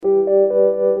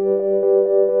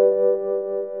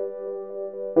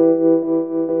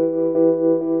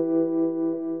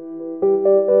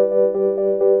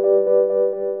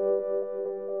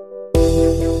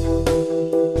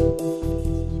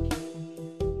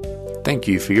Thank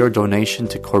you for your donation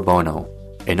to Corbono,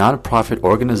 a non-profit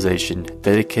organization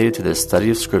dedicated to the study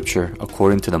of Scripture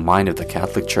according to the mind of the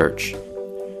Catholic Church.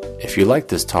 If you like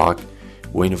this talk,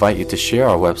 we invite you to share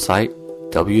our website,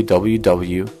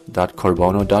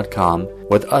 www.corbono.com,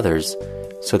 with others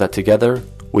so that together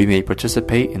we may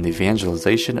participate in the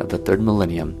evangelization of the third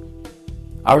millennium.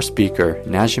 Our speaker,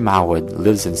 Najim Awad,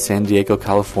 lives in San Diego,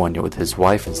 California with his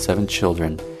wife and 7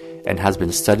 children and has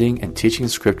been studying and teaching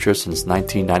Scripture since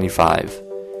 1995.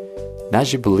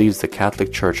 Najim believes the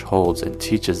Catholic Church holds and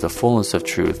teaches the fullness of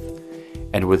truth,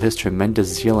 and with his tremendous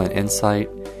zeal and insight,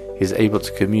 he is able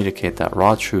to communicate that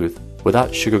raw truth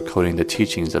without sugarcoating the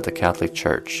teachings of the Catholic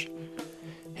Church.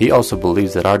 He also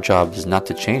believes that our job is not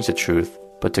to change the truth,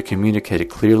 but to communicate it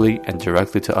clearly and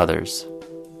directly to others.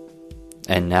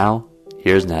 And now,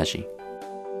 here's Najim.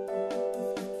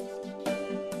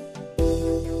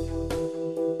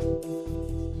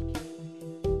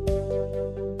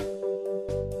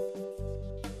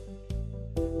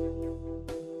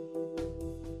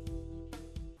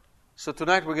 So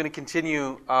tonight we're going to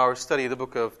continue our study of the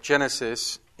book of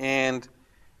Genesis, and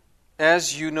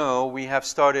as you know, we have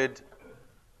started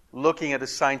looking at the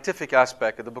scientific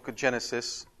aspect of the book of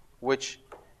Genesis, which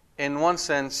in one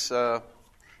sense it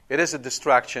is a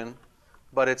distraction,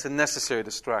 but it's a necessary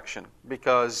distraction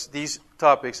because these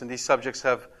topics and these subjects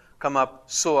have come up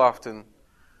so often.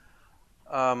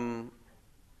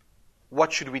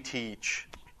 What should we teach?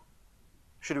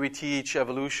 Should we teach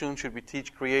evolution? Should we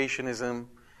teach creationism?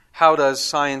 How does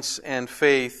science and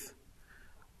faith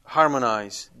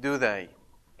harmonize? Do they?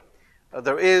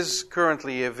 There is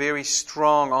currently a very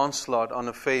strong onslaught on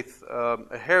the faith,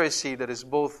 a heresy that is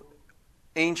both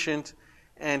ancient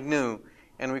and new,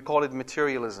 and we call it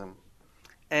materialism.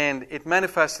 And it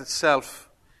manifests itself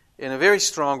in a very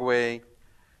strong way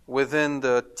within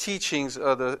the teachings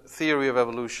of the theory of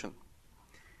evolution.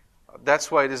 That's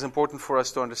why it is important for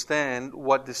us to understand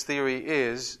what this theory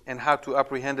is and how to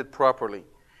apprehend it properly.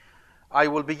 I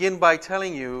will begin by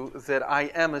telling you that I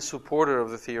am a supporter of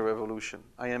the theory of evolution.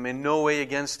 I am in no way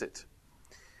against it.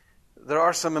 There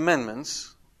are some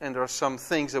amendments and there are some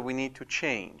things that we need to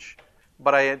change.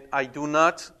 But I do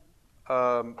not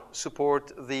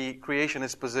support the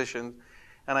creationist position,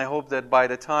 and I hope that by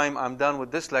the time I'm done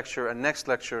with this lecture and next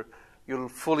lecture, you'll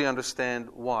fully understand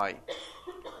why.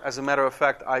 As a matter of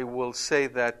fact, I will say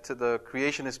that the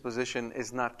creationist position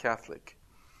is not Catholic.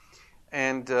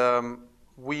 And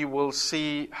we will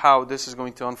see how this is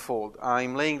going to unfold.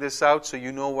 I'm laying this out so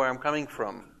you know where I'm coming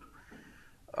from.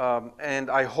 And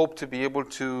I hope to be able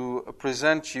to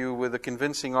present you with a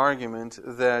convincing argument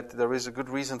that there is a good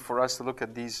reason for us to look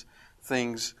at these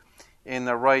things in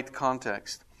the right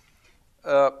context.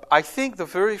 I think the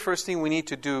very first thing we need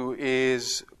to do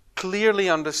is clearly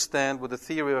understand what the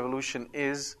theory of evolution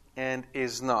is and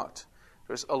is not.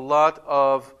 There's a lot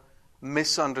of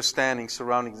misunderstanding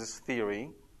surrounding this theory.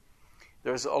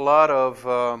 There's a lot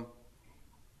of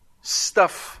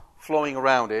stuff flowing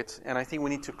around it, and I think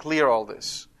we need to clear all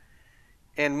this.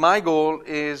 And my goal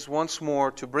is, once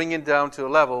more, to bring it down to a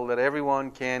level that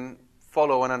everyone can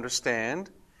follow and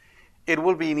understand. It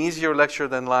will be an easier lecture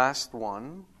than last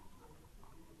one,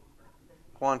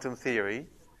 quantum theory.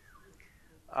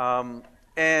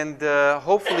 And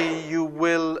hopefully you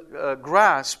will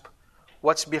grasp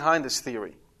what's behind this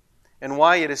theory and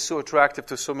why it is so attractive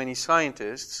to so many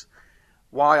scientists.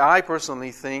 Why I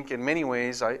personally think, in many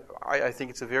ways, I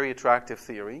think it's a very attractive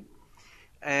theory,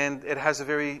 and it has a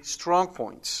very strong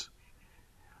points.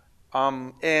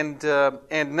 And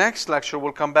next lecture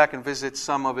we'll come back and visit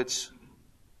some of its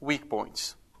weak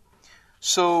points.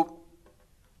 So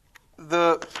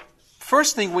the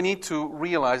first thing we need to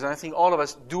realize, and I think all of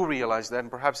us do realize that, and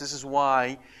perhaps this is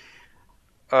why,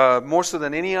 more so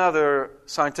than any other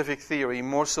scientific theory,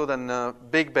 more so than the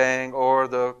Big Bang or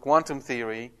the quantum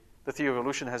theory, the theory of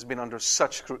evolution has been under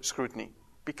such scrutiny.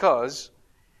 Because,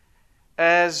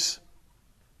 as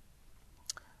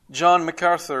John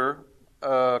MacArthur,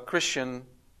 a Christian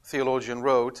theologian,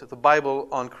 wrote, the Bible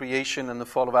on creation and the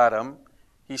fall of Adam,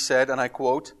 he said, and I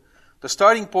quote, "The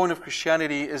starting point of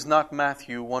Christianity is not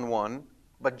Matthew 1:1,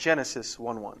 but Genesis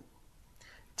 1:1.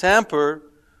 Tamper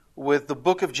with the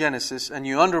book of Genesis and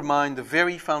you undermine the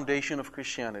very foundation of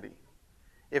Christianity.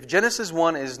 If Genesis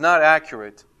 1 is not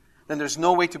accurate, then there's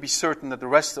no way to be certain that the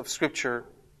rest of Scripture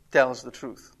tells the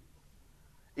truth.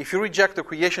 If you reject the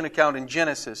creation account in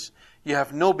Genesis, you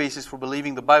have no basis for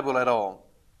believing the Bible at all.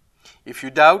 If you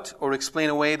doubt or explain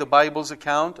away the Bible's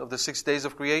account of the 6 days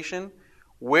of creation,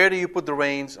 where do you put the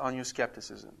reins on your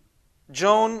skepticism?"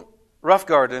 Joan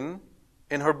Roughgarden,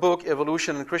 in her book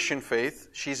Evolution and Christian Faith,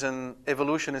 she's an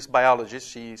evolutionist biologist,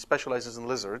 she specializes in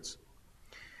lizards,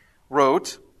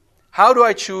 wrote, "How do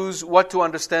I choose what to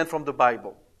understand from the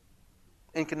Bible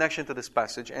in connection to this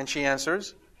passage?" And she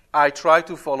answers, "I try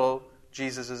to follow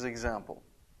Jesus' example."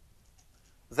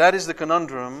 That is the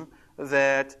conundrum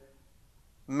that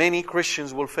many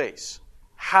Christians will face.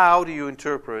 How do you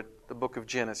interpret the book of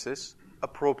Genesis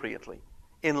appropriately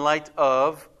in light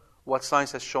of what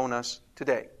science has shown us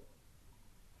today?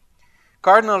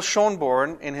 Cardinal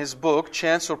Schönborn, in his book,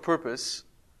 Chance or Purpose,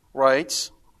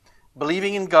 writes,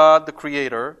 "Believing in God, the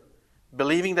Creator,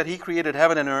 believing that He created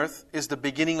heaven and earth, is the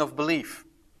beginning of belief.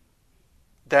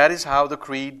 That is how the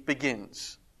creed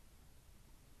begins.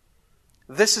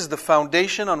 This is the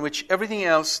foundation on which everything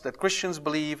else that Christians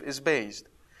believe is based.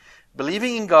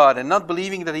 Believing in God and not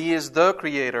believing that He is the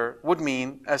Creator would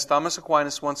mean, as Thomas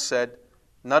Aquinas once said,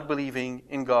 not believing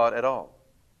in God at all.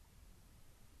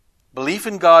 Belief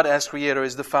in God as Creator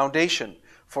is the foundation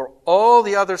for all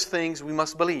the other things we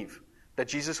must believe. That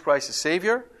Jesus Christ is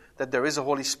Savior, that there is a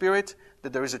Holy Spirit,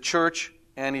 that there is a church,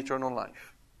 and eternal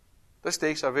life. The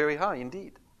stakes are very high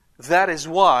indeed. That is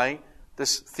why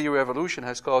this theory of evolution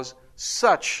has caused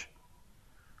such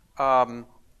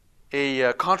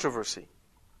a controversy.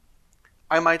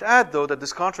 I might add, though, that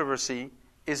this controversy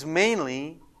is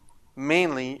mainly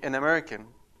an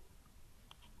American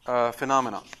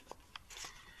phenomenon.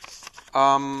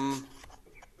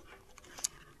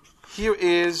 Here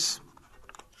is,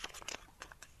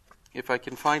 if I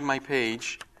can find my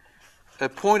page, a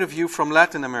point of view from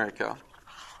Latin America,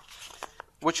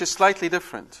 which is slightly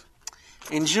different.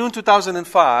 In June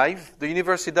 2005, the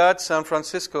Universidad San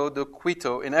Francisco de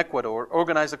Quito in Ecuador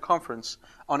organized a conference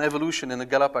on evolution in the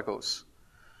Galapagos.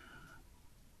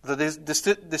 The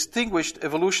distinguished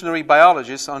evolutionary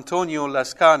biologist Antonio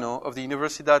Lascano of the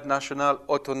Universidad Nacional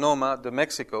Autónoma de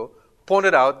Mexico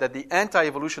pointed out that the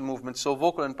anti-evolution movement, so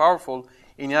vocal and powerful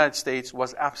in the United States,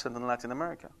 was absent in Latin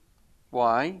America.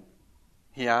 Why?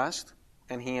 He asked,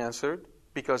 and he answered,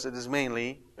 because it is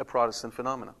mainly a Protestant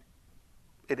phenomenon.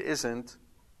 It isn't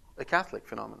a Catholic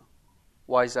phenomenon.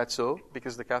 Why is that so?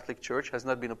 Because the Catholic Church has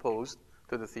not been opposed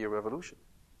to the theory of evolution.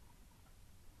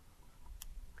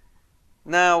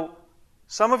 Now,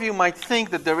 some of you might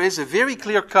think that there is a very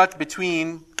clear cut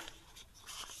between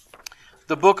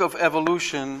the book of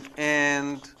evolution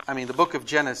and, the book of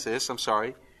Genesis,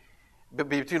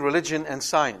 between religion and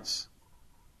science.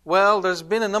 Well, there's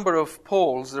been a number of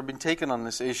polls that have been taken on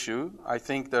this issue. I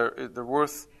think they're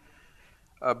worth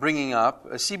bringing up.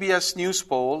 A CBS News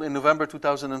poll in November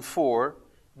 2004,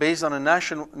 based on a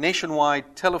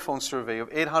nationwide telephone survey of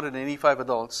 885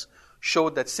 adults,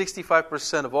 showed that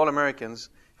 65% of all Americans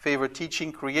favor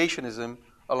teaching creationism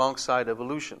alongside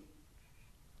evolution.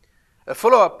 A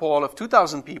follow-up poll of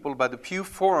 2,000 people by the Pew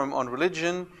Forum on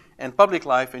Religion and Public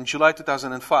Life in July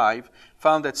 2005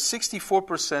 found that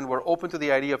 64% were open to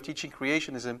the idea of teaching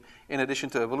creationism in addition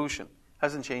to evolution.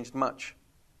 Hasn't changed much.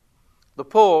 The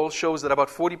poll shows that about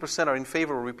 40% are in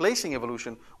favor of replacing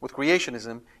evolution with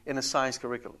creationism in a science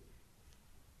curriculum.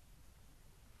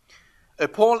 A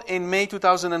poll in May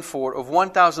 2004 of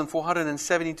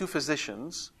 1,472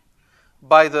 physicians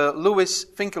by the Louis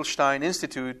Finkelstein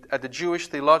Institute at the Jewish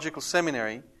Theological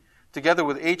Seminary, together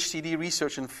with HCD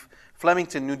Research in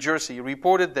Flemington, New Jersey,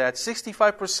 reported that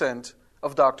 65%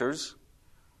 of doctors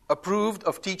approved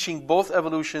of teaching both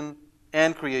evolution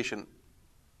and creation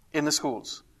in the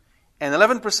schools. And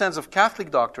 11% of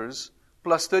Catholic doctors,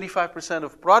 plus 35%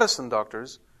 of Protestant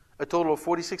doctors, a total of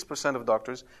 46% of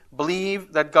doctors,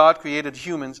 believe that God created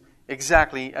humans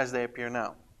exactly as they appear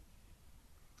now.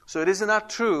 So it is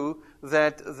not true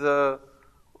that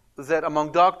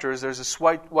among doctors there's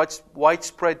a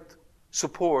widespread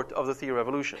support of the theory of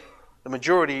evolution. The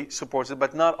majority supports it,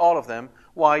 but not all of them.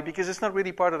 Why? Because it's not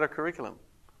really part of their curriculum.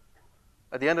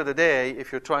 At the end of the day,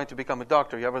 if you're trying to become a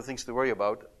doctor, you have other things to worry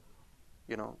about,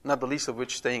 not the least of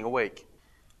which staying awake.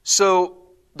 So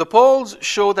the polls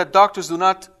show that doctors do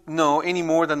not know any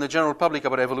more than the general public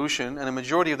about evolution, and a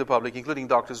majority of the public, including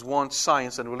doctors, want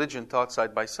science and religion taught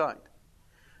side by side.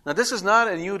 Now, this is not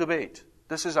a new debate.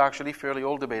 This is actually a fairly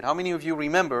old debate. How many of you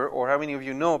remember, or how many of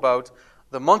you know about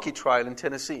the monkey trial in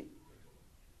Tennessee?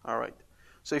 All right.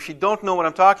 So if you don't know what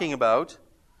I'm talking about,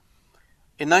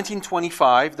 in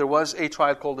 1925, there was a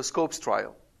trial called the Scopes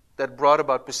trial that brought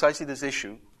about precisely this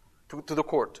issue to the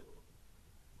court.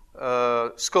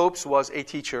 Scopes was a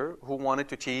teacher who wanted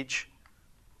to teach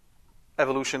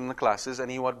evolution in the classes,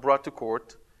 and he was brought to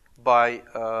court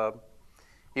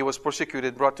he was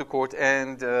persecuted, brought to court,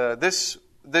 and this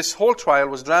whole trial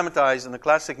was dramatized in a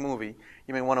classic movie.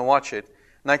 You may want to watch it,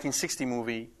 1960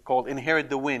 movie called Inherit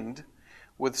the Wind,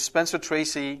 with Spencer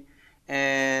Tracy,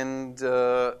 and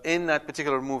in that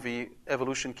particular movie,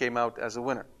 evolution came out as a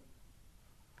winner.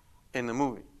 in the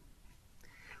movie.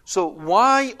 So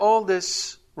why all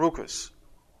this ruckus?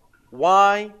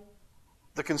 Why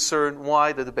the concern?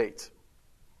 Why the debate?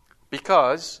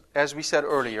 Because, as we said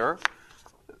earlier,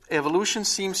 evolution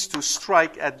seems to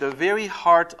strike at the very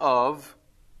heart of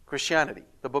Christianity,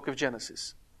 the book of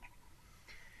Genesis.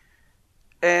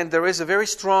 And there is a very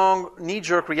strong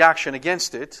knee-jerk reaction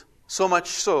against it, so much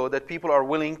so that people are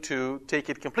willing to take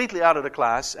it completely out of the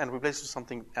class and replace it with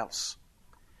something else.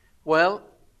 Well,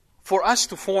 for us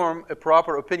to form a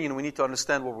proper opinion, we need to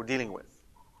understand what we're dealing with.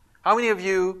 How many of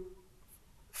you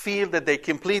feel that they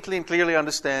completely and clearly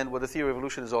understand what the theory of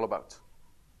evolution is all about?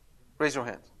 Raise your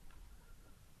hand.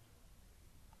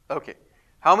 Okay.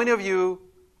 How many of you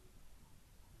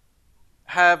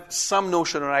have some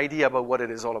notion or idea about what it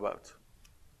is all about?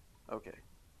 Okay.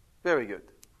 Very good.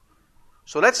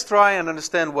 So let's try and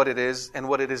understand what it is and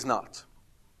what it is not.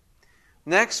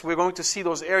 Next, we're going to see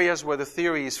those areas where the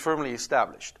theory is firmly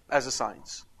established as a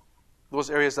science. Those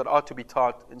areas that ought to be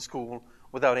taught in school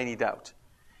without any doubt.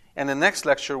 And the next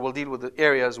lecture will deal with the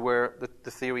areas where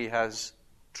the theory has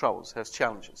troubles, has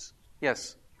challenges.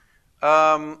 Yes?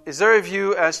 Is there a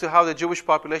view as to how the Jewish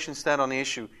population stand on the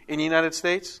issue? In the United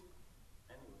States?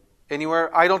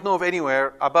 Anywhere? I don't know of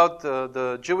anywhere. About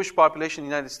the Jewish population in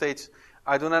the United States,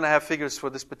 I do not have figures for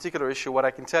this particular issue. What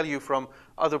I can tell you from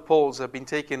other polls that have been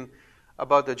taken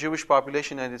about the Jewish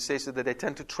population in the United States is that they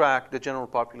tend to track the general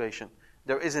population.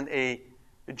 There isn't a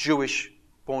Jewish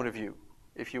point of view,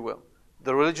 if you will.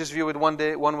 The religious view it one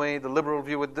way, the liberal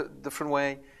view it a different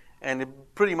way, and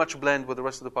it pretty much blend with the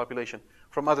rest of the population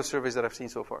from other surveys that I've seen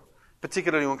so far,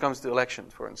 particularly when it comes to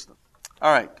elections, for instance.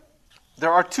 All right.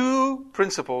 There are two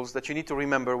principles that you need to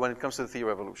remember when it comes to the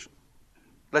theory of evolution.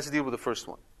 Let's deal with the first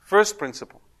one. First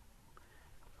principle.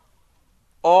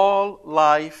 All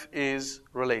life is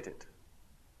related.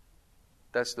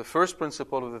 That's the first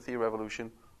principle of the theory of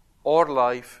evolution. All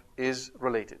life is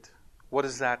related. What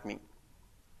does that mean?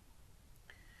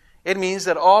 It means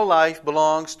that all life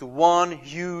belongs to one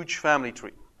huge family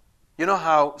tree. You know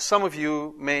how some of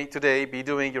you may today be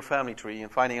doing your family tree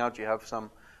and finding out you have some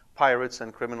pirates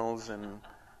and criminals and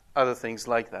other things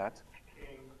like that.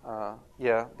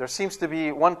 Yeah, there seems to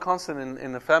be one constant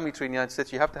in the family tree in the United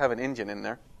States. You have to have an Indian in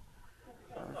there.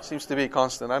 Seems to be a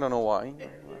constant. I don't know why.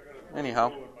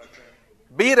 Anyhow,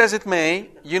 be it as it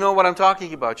may, you know what I'm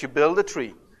talking about. You build a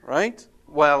tree, right?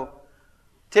 Well,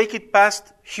 take it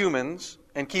past humans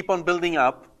and keep on building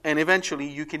up, and eventually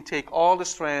you can take all the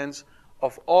strands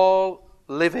of all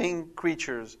living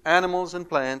creatures, animals and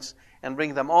plants, and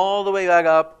bring them all the way back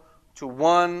up to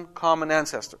one common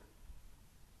ancestor.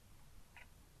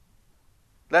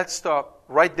 Let's stop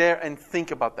right there and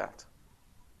think about that.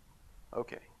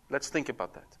 Okay, let's think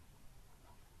about that.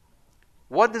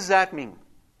 What does that mean?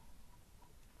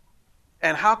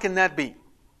 And how can that be?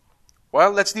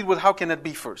 Well, let's deal with how can that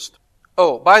be first.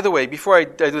 Oh, by the way, before I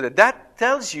do that, that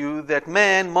tells you that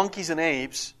man, monkeys, and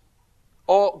apes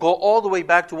go all the way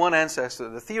back to one ancestor.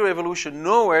 The theory of evolution,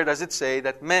 nowhere does it say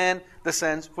that man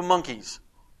descends from monkeys.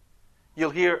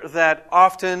 You'll hear that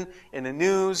often in the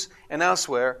news and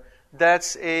elsewhere.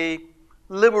 That's a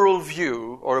liberal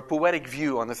view or a poetic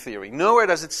view on the theory. Nowhere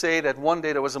does it say that one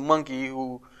day there was a monkey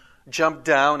who jumped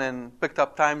down and picked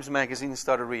up Times magazine and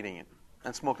started reading it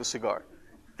and smoked a cigar.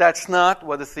 That's not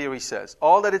what the theory says.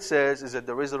 All that it says is that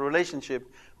there is a relationship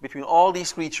between all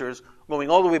these creatures going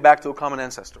all the way back to a common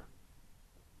ancestor.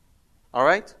 All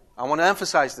right? I want to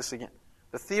emphasize this again.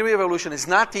 The theory of evolution is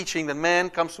not teaching that man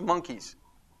comes from monkeys.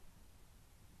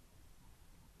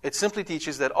 It simply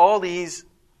teaches that all these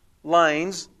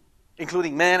lines,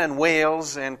 including man and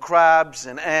whales and crabs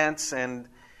and ants and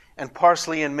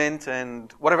parsley and mint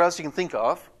and whatever else you can think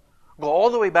of, go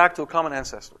all the way back to a common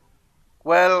ancestor.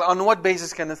 Well, on what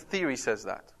basis can the theory says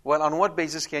that? Well, on what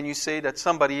basis can you say that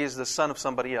somebody is the son of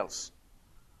somebody else?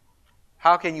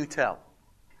 How can you tell?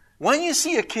 When you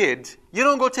see a kid, you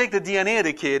don't go take the DNA of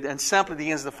the kid and sample it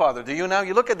against the father, do you now?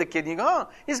 You look at the kid and you go, oh,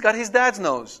 he's got his dad's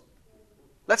nose.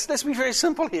 Let's be very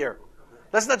simple here.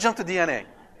 Let's not jump to DNA.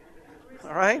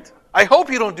 All right? I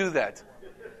hope you don't do that.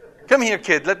 Come here,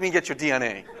 kid. Let me get your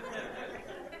DNA.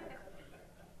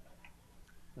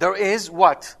 There is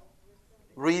what?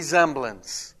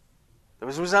 Resemblance. There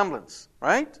is resemblance,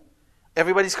 right?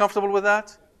 Everybody's comfortable with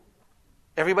that?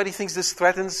 Everybody thinks this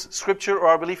threatens Scripture or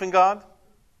our belief in God?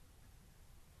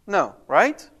 No,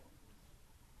 right?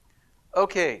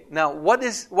 Okay, now what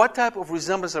type of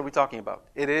resemblance are we talking about?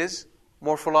 It is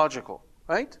morphological,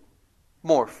 right?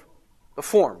 Morph, the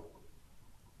form,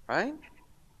 right?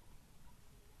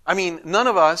 I mean, none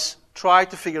of us try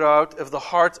to figure out if the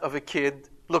heart of a kid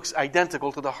looks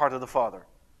identical to the heart of the father,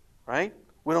 right?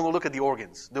 We don't go look at the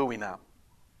organs, do we now?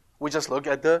 We just look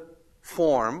at the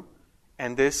form,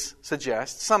 and this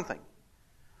suggests something.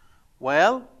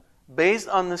 Well, based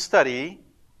on the study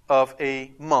of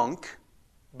a monk,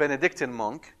 Benedictine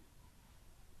monk,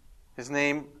 his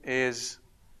name is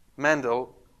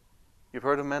Mendel. You've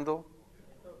heard of Mendel?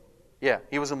 Yeah,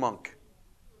 he was a monk.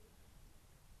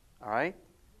 All right?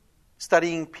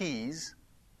 Studying peas,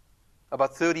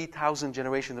 about 30,000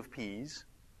 generations of peas,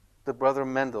 the brother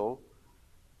Mendel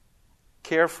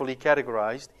carefully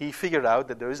categorized. He figured out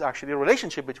that there is actually a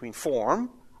relationship between form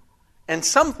and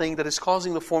something that is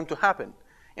causing the form to happen.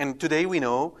 And today we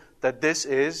know that this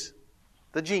is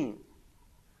the gene.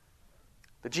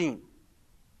 The gene.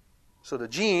 So the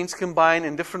genes combine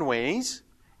in different ways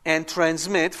and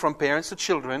transmit from parents to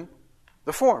children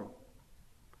the form.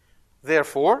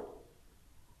 Therefore,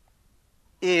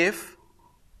 if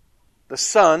the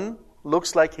son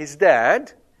looks like his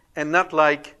dad and not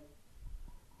like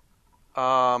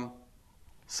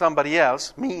somebody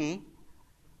else, me,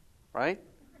 right?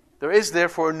 There is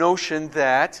therefore a notion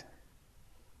that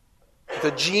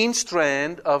the gene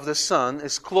strand of the son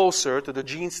is closer to the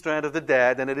gene strand of the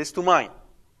dad than it is to mine.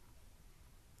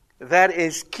 That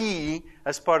is key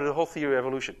as part of the whole theory of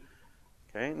evolution.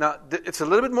 Okay? Now, it's a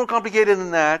little bit more complicated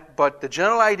than that, but the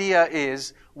general idea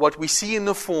is what we see in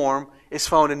the form is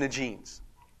found in the genes.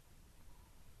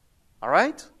 All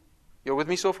right? You're with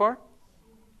me so far?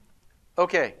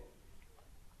 Okay.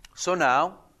 So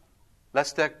now,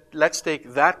 let's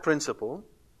take that principle,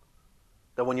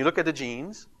 that when you look at the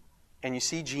genes, and you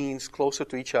see genes closer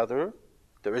to each other,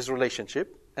 there is a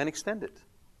relationship, and extend it.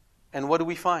 And what do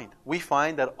we find? We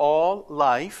find that all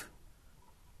life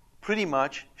pretty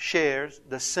much shares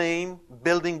the same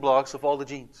building blocks of all the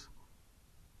genes.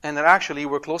 And that actually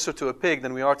we're closer to a pig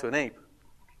than we are to an ape,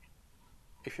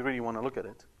 if you really want to look at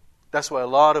it. That's why a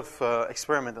lot of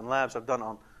experiments and labs are done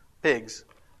on pigs,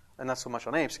 and not so much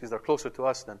on apes, because they're closer to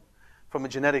us than from a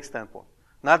genetic standpoint.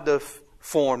 Not the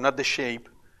form, not the shape,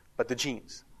 but the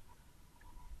genes.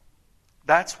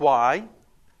 That's why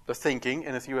the thinking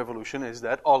in the theory of evolution is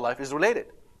that all life is related.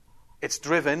 It's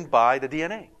driven by the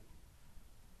DNA.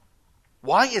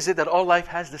 Why is it that all life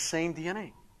has the same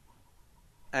DNA?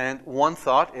 And one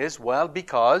thought is, well,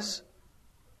 because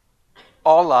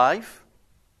all life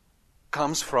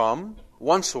comes from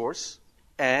one source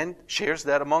and shares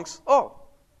that amongst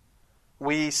all.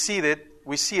 We see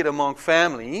it among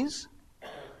families,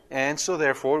 and so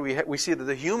therefore we see it in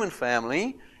the human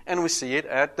family, and we see it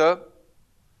at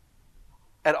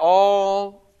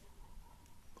all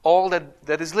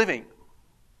that is living.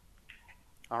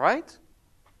 All right?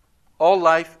 All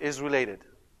life is related.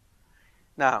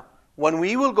 Now, when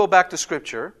we will go back to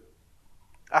Scripture,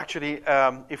 actually,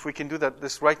 if we can do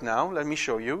this right now, let me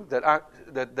show you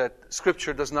that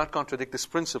Scripture does not contradict this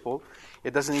principle.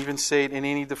 It doesn't even say it in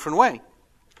any different way.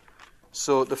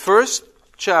 So the first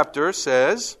chapter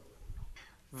says,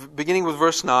 beginning with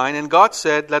verse 9, "And God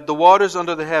said, Let the waters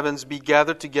under the heavens be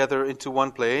gathered together into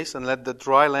one place, and let the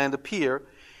dry land appear.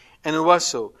 And it was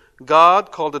so.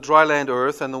 God called the dry land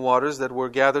earth, and the waters that were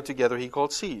gathered together he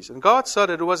called seas. And God saw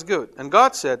that it was good. And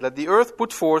God said, Let the earth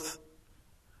put forth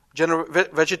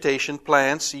vegetation,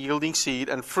 plants yielding seed,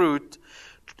 and fruit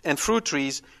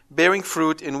trees bearing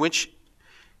fruit in which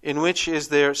is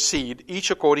their seed,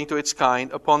 each according to its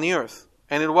kind, upon the earth.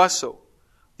 And it was so.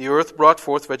 The earth brought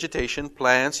forth vegetation,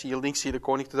 plants yielding seed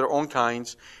according to their own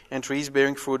kinds, and trees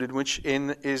bearing fruit in which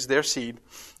is their seed,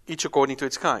 each according to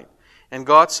its kind. And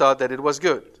God saw that it was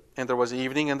good. And there was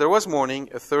evening and there was morning,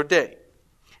 a third day.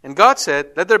 And God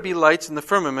said, Let there be lights in the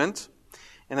firmament.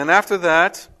 And then after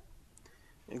that,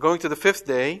 going to the fifth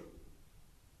day,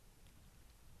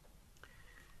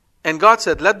 and God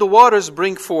said, Let the waters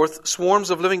bring forth swarms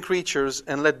of living creatures,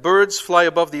 and let birds fly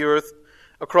above the earth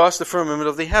across the firmament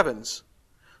of the heavens.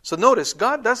 So notice,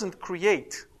 God doesn't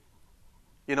create.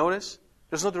 You notice?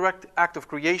 There's no direct act of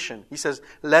creation. He says,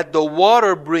 Let the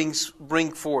water bring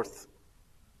forth.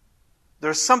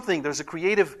 There's a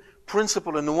creative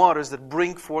principle in the waters that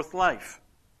bring forth life.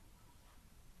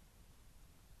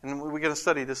 And we're going to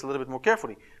study this a little bit more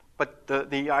carefully. But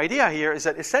the idea here is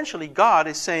that essentially God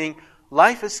is saying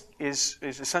life is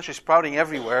essentially sprouting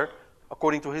everywhere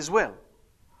according to His will.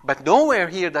 But nowhere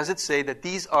here does it say that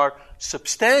these are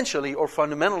substantially or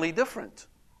fundamentally different.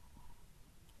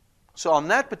 So on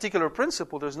that particular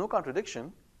principle, there's no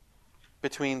contradiction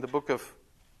between the book of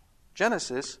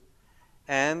Genesis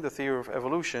and the theory of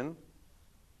evolution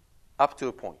up to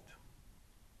a point.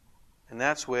 And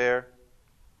that's where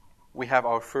we have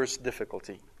our first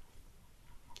difficulty.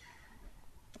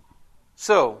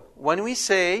 So, when we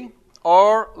say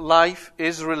our life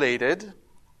is related,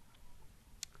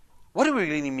 what do we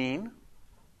really mean?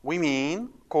 We mean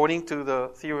according to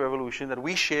the theory of evolution, that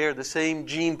we share the same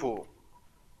gene pool.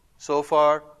 So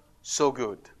far, so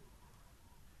good.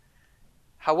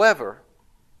 However,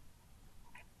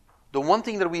 the one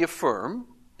thing that we affirm,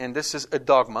 and this is a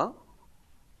dogma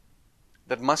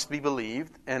that must be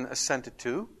believed and assented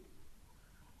to,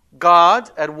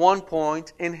 God at one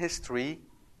point in history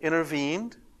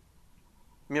intervened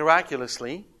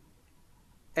miraculously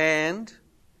and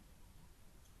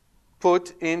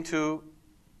put into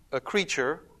a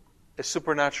creature a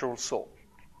supernatural soul.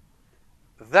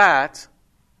 That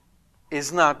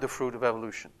is not the fruit of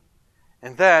evolution.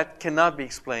 And that cannot be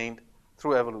explained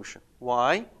through evolution.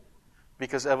 Why?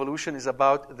 Because evolution is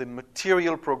about the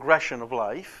material progression of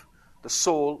life. The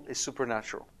soul is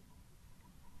supernatural.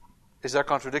 Is there a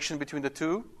contradiction between the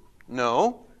two?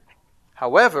 No.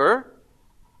 However,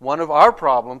 one of our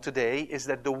problems today is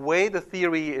that the way the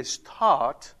theory is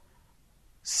taught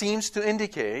seems to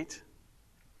indicate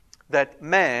that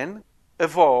man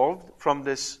evolved from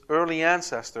this early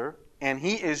ancestor, and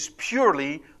he is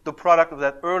purely the product of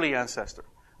that early ancestor.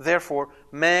 Therefore,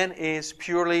 man is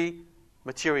purely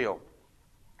material.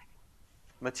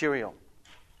 Material.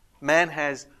 Man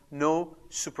has no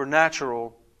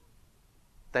supernatural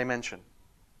dimension.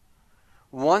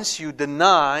 Once you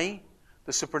deny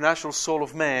the supernatural soul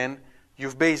of man,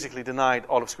 you've basically denied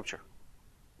all of Scripture.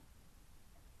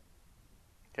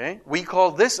 Okay? We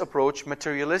call this approach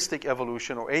materialistic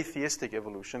evolution or atheistic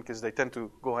evolution because they tend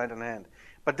to go hand in hand.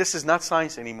 But this is not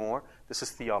science anymore. This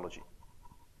is theology.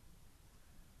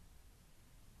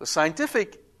 The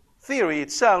scientific theory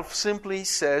itself simply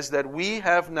says that we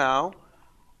have now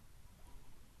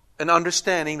an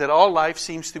understanding that all life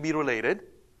seems to be related,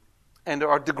 and there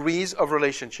are degrees of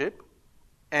relationship,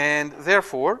 and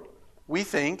therefore we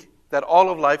think that all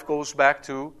of life goes back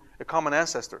to a common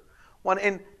ancestor. When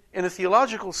in a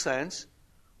theological sense,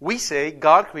 we say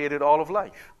God created all of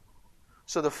life.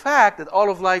 So the fact that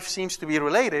all of life seems to be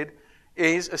related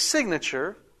is a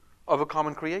signature of a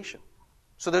common creation.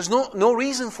 So there's no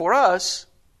reason for us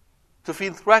to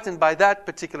feel threatened by that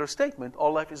particular statement.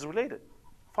 All life is related.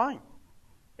 Fine.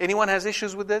 Anyone has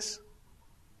issues with this?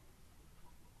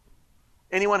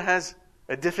 Anyone has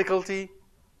a difficulty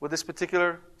with this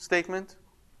particular statement?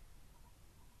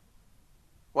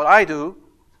 Well, I do,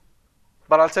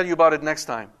 but I'll tell you about it next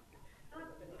time.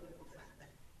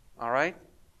 All right?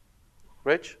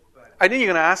 Rich? I knew you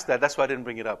were going to ask that. That's why I didn't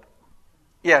bring it up.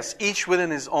 Yes, each within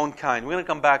his own kind. We're going to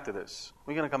come back to this.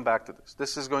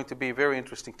 This is going to be a very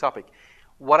interesting topic.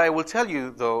 What I will tell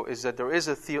you, though, is that there is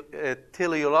a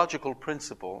teleological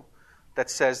principle that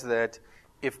says that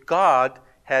if God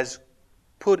has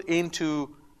put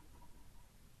into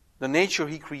the nature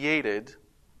He created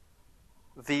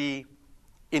the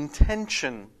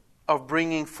intention of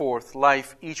bringing forth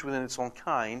life, each within its own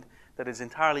kind, that it's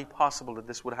entirely possible that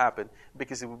this would happen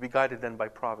because it would be guided then by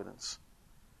providence.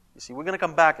 You see, we're going to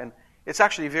come back, and it's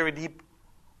actually a very deep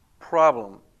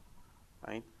problem,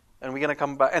 right? And we're going to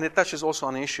come back, and it touches also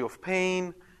on the issue of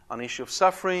pain, on the issue of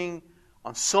suffering,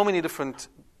 on so many different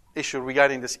issues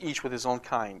regarding this each with his own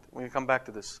kind. We're going to come back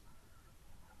to this.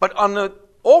 But on the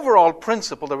overall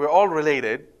principle that we're all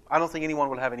related, I don't think anyone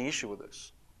will have any issue with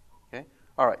this. Okay?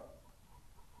 All right.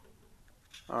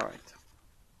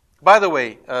 By the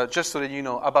way, just so that you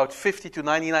know, about 50 to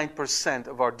 99%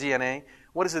 of our DNA,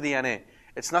 what is the DNA?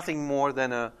 It's nothing more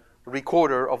than a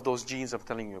recorder of those genes I'm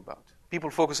telling you about. People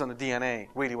focus on the DNA.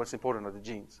 Really, what's important are the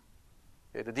genes.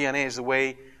 Okay, the DNA is a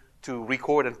way to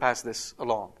record and pass this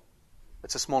along.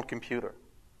 It's a small computer.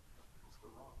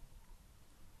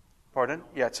 Pardon?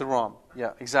 Yeah, it's a ROM.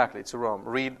 Yeah, exactly. It's a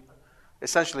ROM.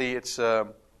 Essentially, it's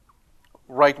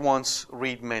write once,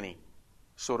 read many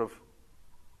sort of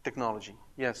technology.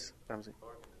 Yes, Ramsey.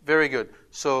 Very good.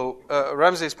 So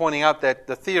Ramsey is pointing out that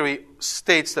the theory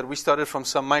states that we started from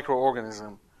some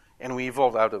microorganism and we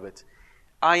evolved out of it.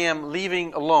 I am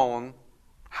leaving alone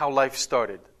how life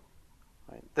started.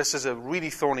 Right? This is a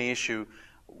really thorny issue.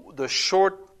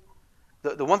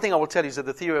 The one thing I will tell you is that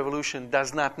the theory of evolution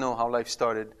does not know how life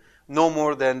started, no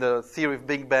more than the theory of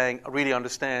Big Bang really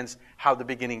understands how the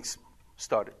beginnings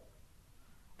started.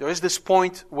 There is this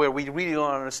point where we really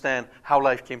don't understand how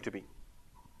life came to be.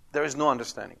 There is no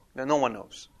understanding. No one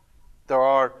knows. There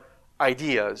are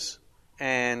ideas,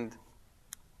 and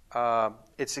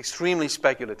it's extremely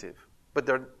speculative. But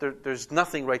there's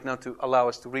nothing right now to allow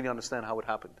us to really understand how it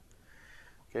happened.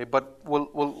 Okay, but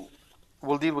we'll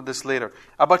deal with this later.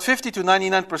 About 50 to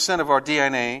 99% of our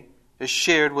DNA is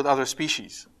shared with other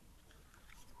species.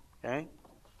 Okay.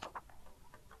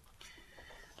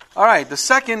 All right. The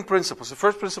second principle. So the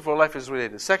first principle of life is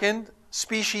related. Second,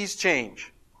 species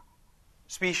change.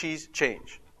 Species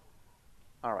change.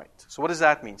 All right. So what does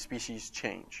that mean, species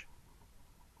change?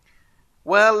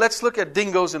 Well, let's look at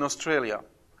dingoes in Australia.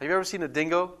 Have you ever seen a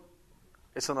dingo?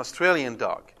 It's an Australian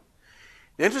dog.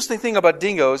 The interesting thing about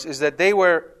dingoes is that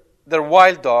they're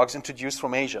wild dogs introduced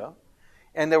from Asia,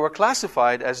 and they were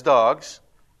classified as dogs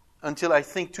until I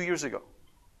think 2 years ago,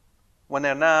 when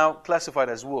they're now classified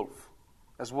as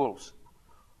wolves.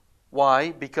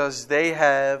 Why? Because they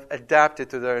have adapted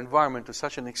to their environment to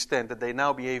such an extent that they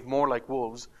now behave more like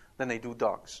wolves than they do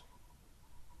dogs.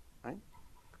 Right?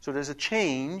 So there's a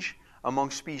change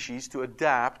among species to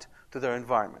adapt to their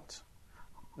environment.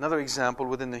 Another example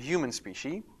within the human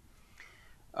species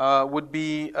would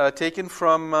be taken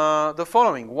from the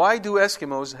following. Why do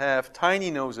Eskimos have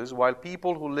tiny noses while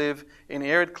people who live in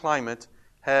arid climate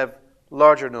have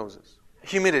larger noses?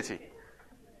 Humidity.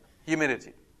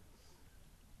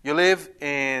 You live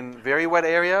in very wet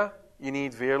area, you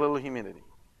need very little humidity.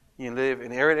 You live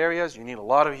in arid areas, you need a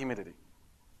lot of humidity.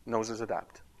 Noses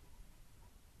adapt.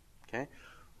 Okay?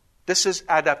 This is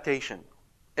adaptation.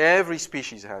 Every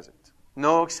species has it.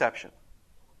 No exception.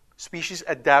 Species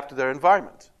adapt to their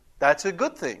environment. That's a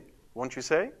good thing, won't you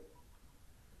say?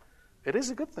 It is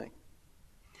a good thing.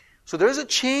 So there is a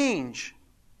change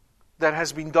that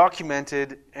has been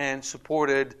documented and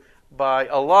supported by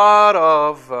a lot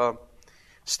of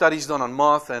studies done on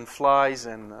moth and flies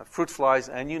and fruit flies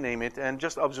and you name it, and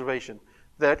just observation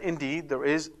that indeed there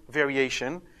is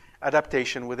variation,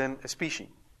 adaptation within a species.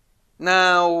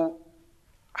 Now,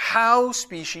 how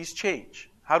species change?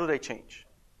 How do they change?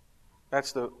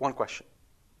 That's the one question.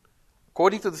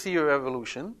 According to the theory of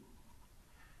evolution,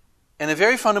 in a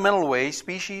very fundamental way,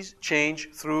 species change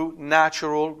through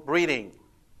natural breeding.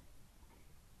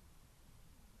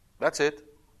 That's it.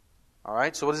 All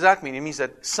right, so what does that mean? It means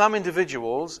that some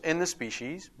individuals in the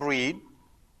species breed,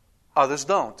 others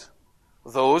don't.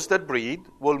 Those that breed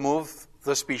will move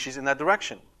the species in that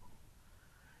direction.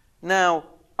 Now,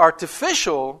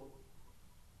 artificial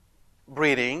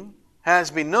breeding has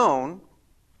been known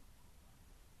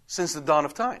since the dawn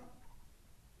of time.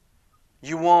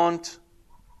 You want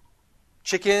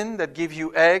chicken that give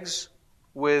you eggs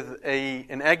with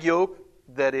an egg yolk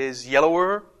that is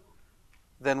yellower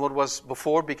than what was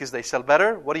before because they sell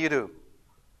better, what do?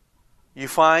 You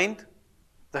find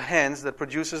the hens that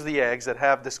produces the eggs that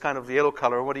have this kind of yellow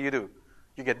color, what do?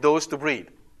 You get those to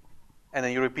breed. And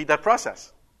then you repeat that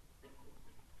process.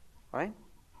 Right?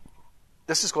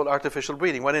 This is called artificial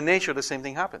breeding. When in nature, the same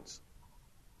thing happens.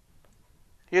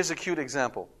 Here's a cute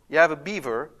example. You have a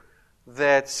beaver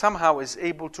that somehow is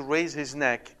able to raise his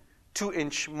neck 2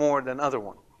 inches more than other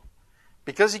one.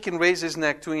 Because he can raise his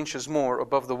neck 2 inches more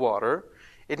above the water,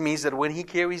 it means that when he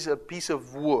carries a piece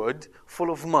of wood full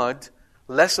of mud,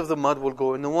 less of the mud will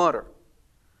go in the water.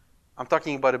 I'm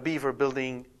talking about a beaver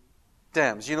building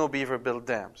dams. You know beaver build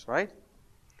dams, right?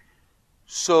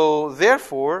 So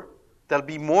therefore, there'll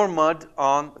be more mud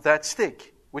on that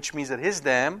stick, which means that his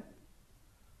dam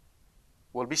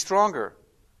will be stronger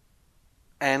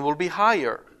and will be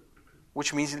higher,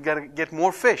 which means he's got to get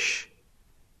more fish.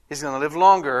 He's going to live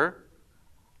longer.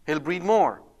 He'll breed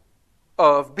more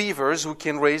of beavers who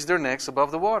can raise their necks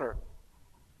above the water.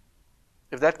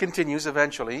 If that continues,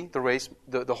 eventually,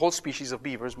 the whole species of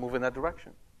beavers move in that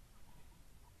direction.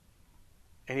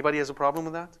 Anybody has a problem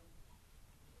with that?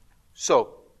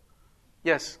 So,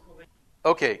 yes.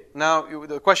 Okay, now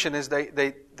the question is,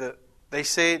 they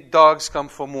say dogs come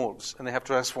from wolves and they have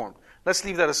transformed. Let's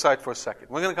leave that aside for a second.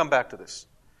 We're going to come back to this.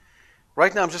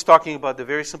 Right now I'm just talking about the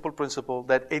very simple principle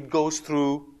that it goes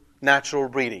through natural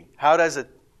breeding. How does a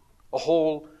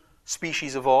whole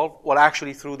species evolve? Well,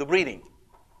 actually through the breeding.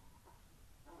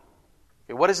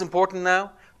 Okay, what is important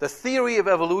now? The theory of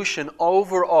evolution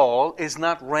overall is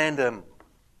not random.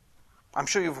 I'm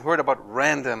sure you've heard about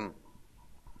random.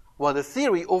 Well, the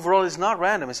theory overall is not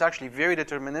random. It's actually very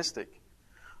deterministic.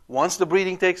 Once the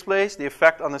breeding takes place, the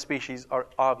effect on the species are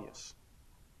obvious.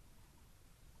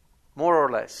 More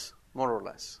or less.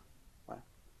 Right?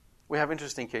 We have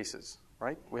interesting cases,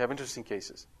 right?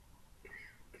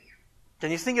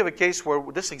 Can you think of a case where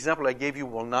this example I gave you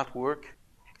will not work?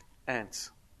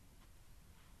 Ants.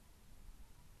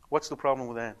 What's the problem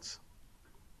with ants?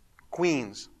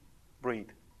 Queens breed.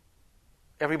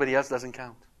 Everybody else doesn't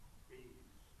count.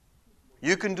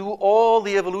 You can do all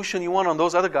the evolution you want on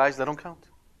those other guys, they don't count.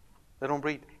 They don't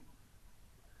breed.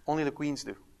 Only the queens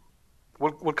do.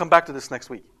 We'll come back to this next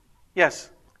week.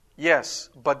 Yes,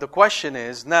 but the question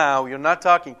is, now you're not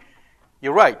talking,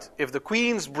 you're right, if the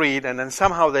queens breed and then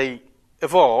somehow they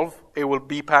evolve, it will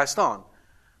be passed on.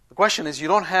 The question is, you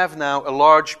don't have now a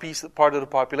large part of the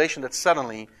population that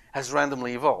suddenly has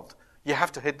randomly evolved. You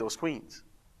have to hit those queens.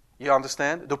 You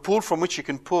understand? The pool from which you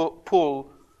can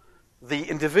pull the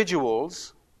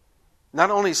individuals,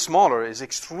 not only smaller, is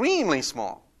extremely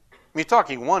small. You're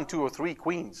talking 1, 2, or 3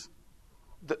 queens.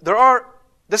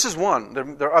 This is one.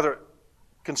 There are other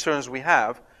concerns we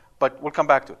have, but we'll come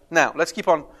back to it. Now, let's keep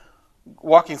on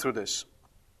walking through this.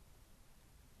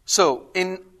 So,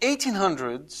 in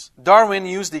 1800s, Darwin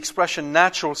used the expression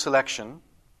natural selection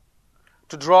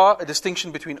to draw a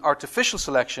distinction between artificial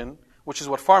selection, which is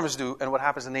what farmers do, and what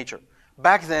happens in nature.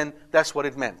 Back then, that's what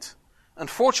it meant.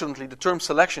 Unfortunately, the term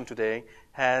selection today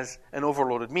has an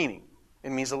overloaded meaning.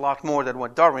 It means a lot more than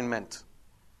what Darwin meant.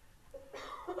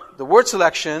 The word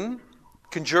selection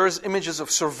conjures images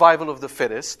of survival of the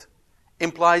fittest,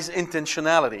 implies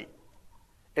intentionality.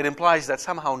 It implies that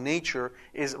somehow nature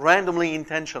is randomly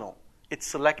intentional. It's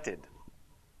selected.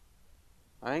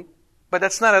 Right? But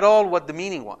that's not at all what the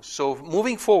meaning was. So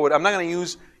moving forward, you're not going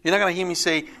to hear me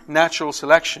say natural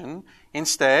selection.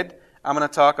 Instead, I'm going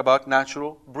to talk about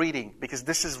natural breeding, because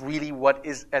this is really what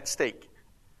is at stake.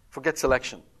 Forget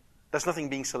selection. There's nothing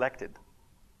being selected.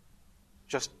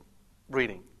 Just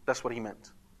breeding. That's what he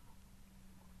meant.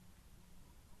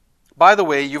 By the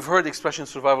way, you've heard the expression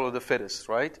survival of the fittest,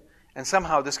 right? And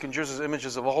somehow this conjures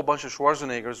images of a whole bunch of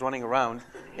Schwarzeneggers running around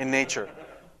in nature.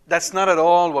 That's not at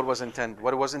all what was intended.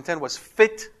 What was intended was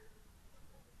fit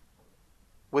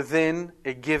within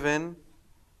a given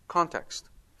context.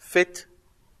 Fit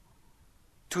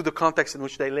to the context in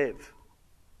which they live.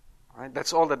 Right?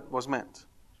 That's all that was meant.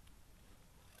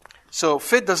 So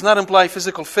fit does not imply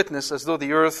physical fitness as though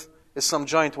the earth is some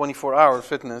giant 24-hour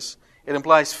fitness. It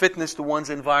implies fitness to one's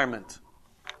environment.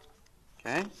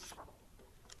 Okay?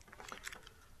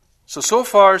 So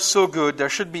far, so good. There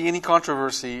should be any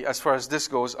controversy as far as this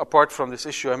goes, apart from this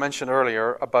issue I mentioned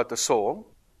earlier about the soul.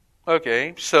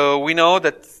 Okay, so we know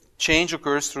that change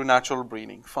occurs through natural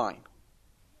breeding. Fine.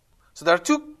 So there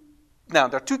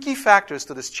are two key factors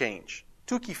to this change.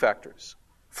 2 key factors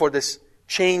for this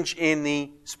change in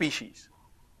the species.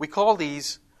 We call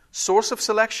these source of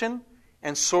selection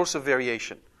and source of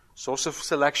variation. Source of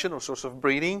selection or source of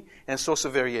breeding and source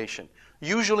of variation.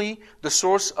 Usually, the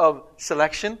source of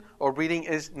selection or breeding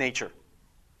is nature.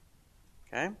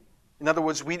 Okay? In other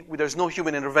words, there's no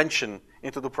human intervention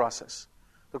into the process.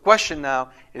 The question now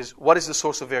is, what is the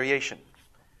source of variation?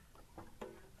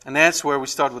 And that's where we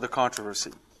start with the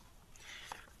controversy.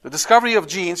 The discovery of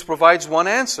genes provides one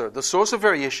answer. The source of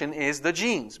variation is the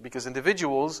genes, because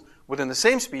individuals within the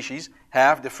same species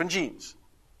have different genes.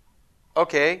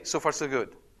 Okay, so far so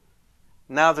good.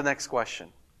 Now the next question.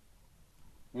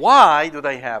 Why do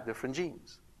they have different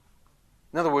genes?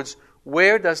 In other words,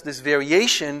 where does this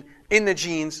variation in the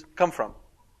genes come from?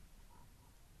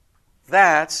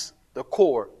 That's the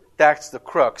core. That's the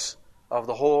crux of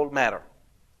the whole matter.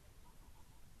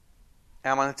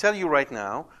 And I'm going to tell you right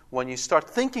now, when you start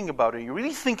thinking about it, you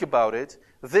really think about it,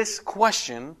 this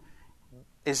question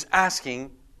is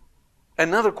asking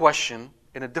another question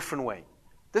in a different way.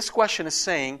 This question is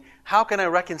saying, how can I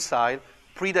reconcile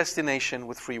predestination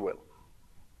with free will?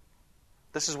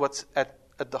 This is what's at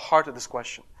the heart of this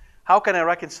question. How can I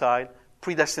reconcile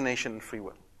predestination and free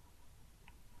will?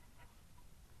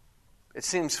 It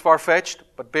seems far-fetched,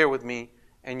 but bear with me,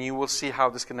 and you will see how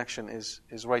this connection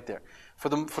is right there. For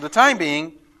the time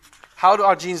being, how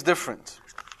are genes different?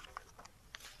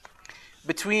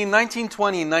 Between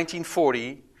 1920 and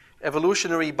 1940,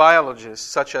 evolutionary biologists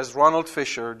such as Ronald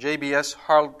Fisher, J.B.S.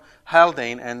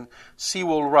 Haldane, and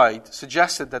Sewell Wright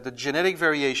suggested that the genetic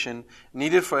variation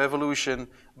needed for evolution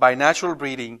by natural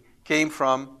breeding came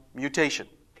from mutation.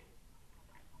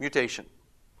 Mutation.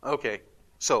 Okay,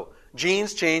 so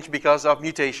genes change because of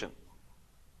mutation.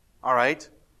 All right,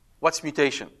 what's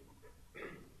mutation?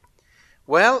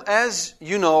 Well, as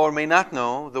you know or may not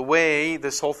know, the way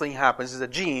this whole thing happens is that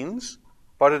genes,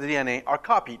 part of the DNA, are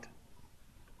copied.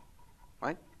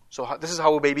 Right? So this is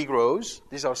how a baby grows.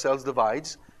 This is how cells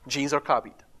divides. Genes are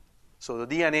copied. So the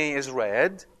DNA is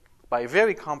read by a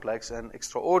very complex and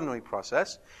extraordinary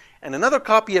process, and another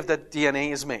copy of that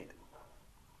DNA is made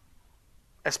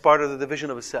as part of the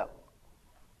division of a cell.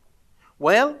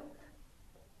 Well,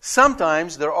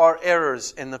 sometimes there are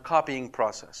errors in the copying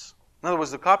process. In other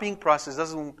words, the copying process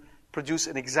doesn't produce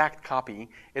an exact copy.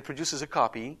 It produces a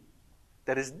copy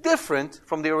that is different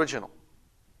from the original.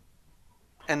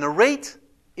 And the rate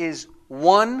is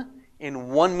 1 in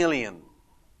 1 million.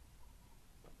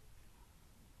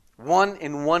 1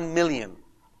 in 1 million.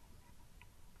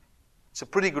 It's a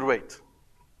pretty good rate.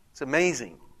 It's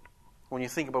amazing when you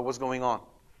think about what's going on.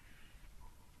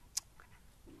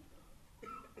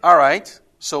 All right.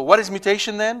 So what is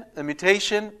mutation then? A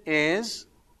mutation is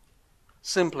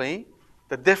simply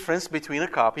the difference between a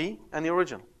copy and the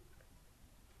original.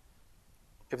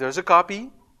 If there's a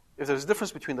copy, if there's a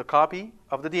difference between the copy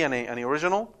of the DNA and the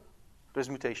original, there's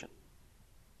mutation.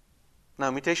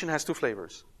 Now, mutation has two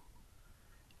flavors.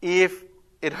 If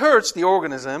it hurts the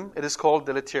organism, it is called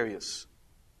deleterious.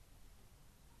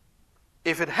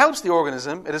 If it helps the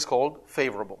organism, it is called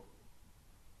favorable.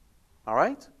 All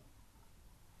right?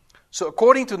 So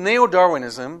according to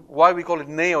neo-Darwinism, why we call it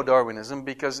neo-Darwinism?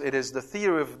 Because it is the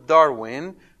theory of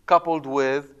Darwin coupled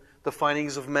with the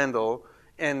findings of Mendel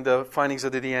and the findings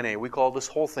of the DNA. We call this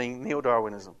whole thing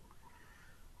neo-Darwinism.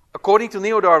 According to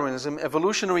neo-Darwinism,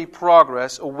 evolutionary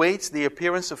progress awaits the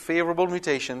appearance of favorable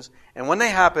mutations, and when they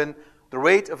happen, the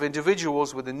rate of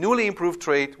individuals with the newly improved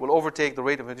trait will overtake the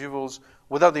rate of individuals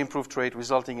without the improved trait,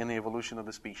 resulting in the evolution of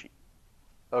the species.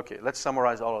 Okay, let's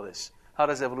summarize all of this. How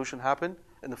does evolution happen?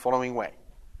 In the following way.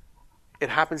 It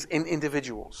happens in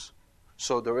individuals.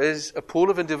 So there is a pool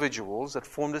of individuals that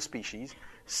form the species.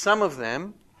 Some of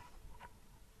them,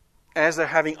 as they're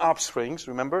having offsprings,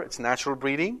 remember, it's natural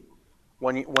breeding.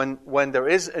 When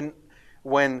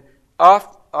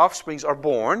offsprings are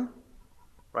born,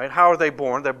 right? How are they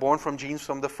born? They're born from genes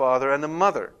from the father and the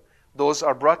mother. Those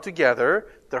are brought together,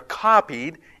 they're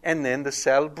copied, and then the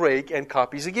cell breaks and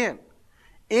copies again.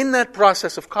 In that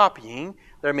process of copying,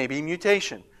 there may be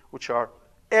mutation, which are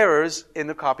errors in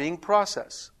the copying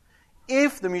process.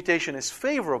 If the mutation is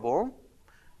favorable,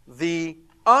 the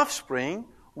offspring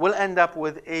will end up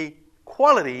with a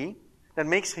quality that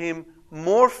makes him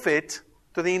more fit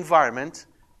to the environment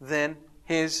than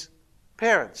his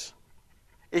parents.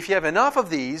 If you have enough of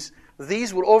these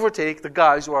will overtake the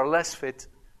guys who are less fit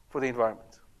for the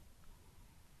environment.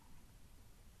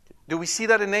 Do we see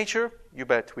that in nature? You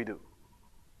bet we do.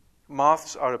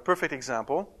 Moths are a perfect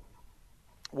example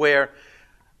where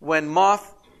when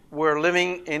moths were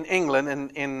living in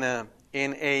England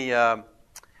in a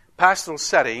pastoral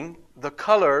setting, the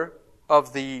color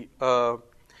of the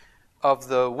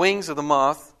wings of the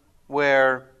moth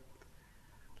were,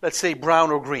 let's say,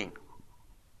 brown or green.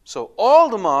 So all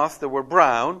the moths that were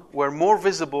brown were more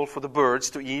visible for the birds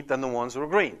to eat than the ones that were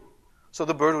green. So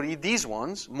the bird would eat these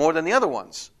ones more than the other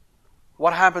ones.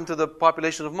 What happened to the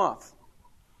population of moths?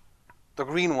 The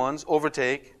green ones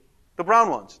overtake the brown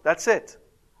ones. That's it.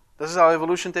 This is how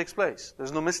evolution takes place.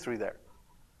 There's no mystery there.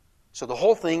 So the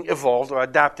whole thing evolved or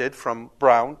adapted from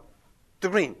brown to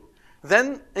green.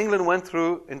 Then England went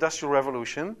through Industrial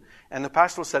Revolution, and the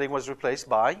pastoral setting was replaced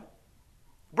by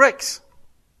bricks.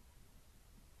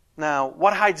 Now,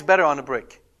 what hides better on a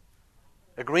brick?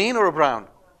 A green or a brown?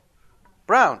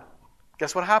 Brown.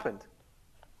 Guess what happened?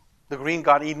 The green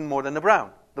got eaten more than the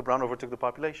brown. The brown overtook the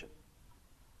population.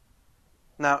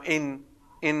 Now, in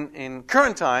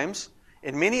current times,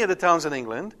 in many of the towns in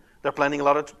England, they're planting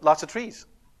lots of trees.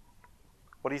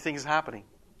 What do you think is happening?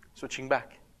 Switching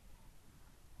back.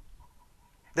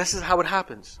 This is how it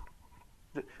happens.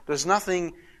 There's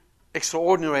nothing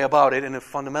extraordinary about it in a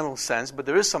fundamental sense, but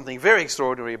there is something very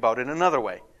extraordinary about it in another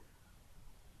way.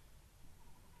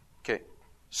 Okay,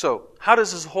 so how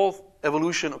does this whole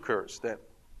evolution occurs then?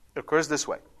 It occurs this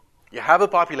way. You have a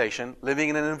population living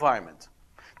in an environment.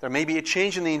 There may be a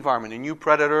change in the environment, a new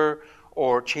predator,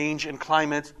 or change in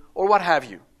climate, or what have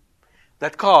you,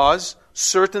 that cause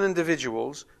certain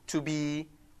individuals to be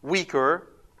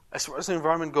weaker as far as the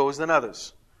environment goes than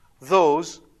others.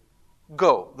 Those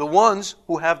go. The ones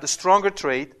who have the stronger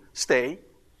trait stay,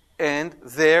 and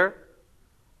their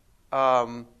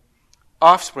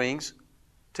offsprings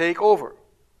take over.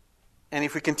 And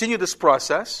if we continue this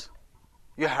process,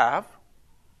 you have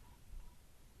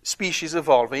species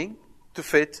evolving to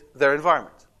fit their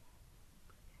environment.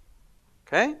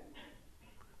 Okay?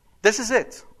 This is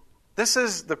it. This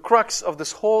is the crux of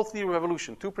this whole theory of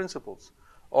evolution. Two principles.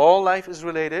 All life is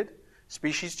related.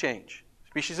 Species change.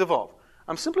 Species evolve.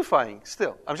 I'm simplifying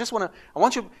still.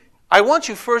 I want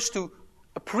you first to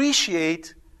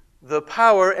appreciate the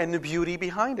power and the beauty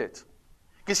behind it.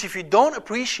 Because if you don't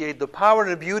appreciate the power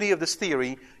and the beauty of this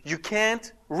theory, you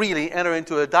can't really enter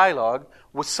into a dialogue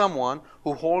with someone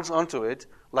who holds onto it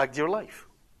like dear life.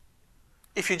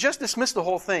 If you just dismiss the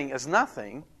whole thing as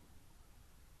nothing,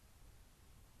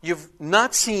 you've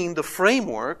not seen the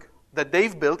framework that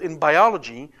they've built in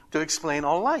biology to explain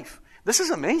all life. This is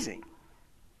amazing.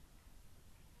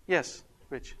 Yes,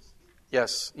 Rich.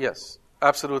 Yes,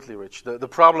 absolutely, Rich. The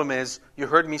problem is, you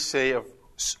heard me say of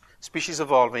species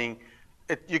evolving,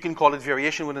 you can call it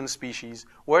variation within a species.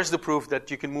 Where's the proof that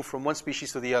you can move from one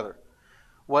species to the other?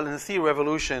 Well, in the theory of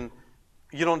evolution,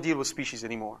 you don't deal with species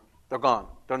anymore. They're gone.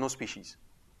 There are no species.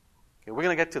 Okay, we're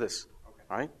going to get to this. Okay.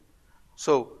 All right?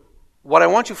 So, what I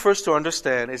want you first to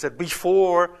understand is that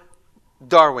before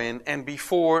Darwin and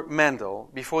before Mendel,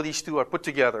 before these two are put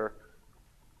together,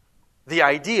 the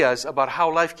ideas about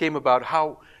how life came about,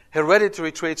 how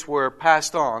hereditary traits were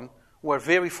passed on, were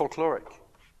very folkloric.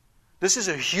 This is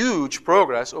a huge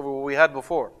progress over what we had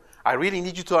before. I really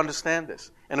need you to understand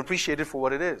this and appreciate it for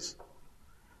what it is.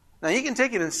 Now, you can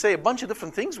take it and say a bunch of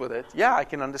different things with it. Yeah, I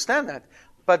can understand that.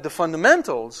 But the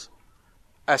fundamentals,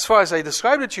 as far as I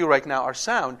described it to you right now, are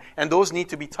sound, and those need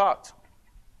to be taught.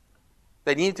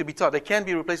 They need to be taught. They can't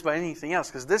be replaced by anything else,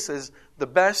 because this is the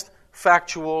best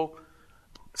factual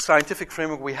scientific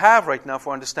framework we have right now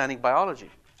for understanding biology.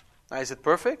 Now, is it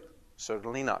perfect?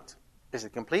 Certainly not. Is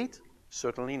it complete?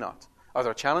 Certainly not. Are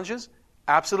there challenges?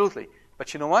 Absolutely.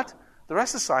 But you know what? The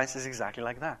rest of science is exactly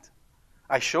like that.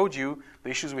 I showed you the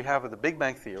issues we have with the Big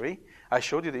Bang Theory. I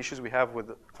showed you the issues we have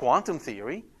with quantum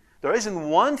theory. There isn't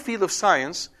one field of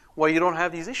science where you don't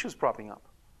have these issues propping up.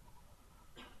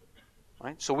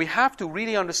 Right? So we have to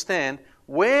really understand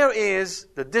where is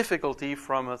the difficulty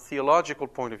from a theological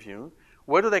point of view,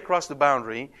 where do they cross the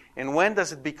boundary, and when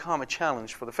does it become a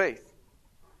challenge for the faith?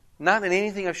 Not in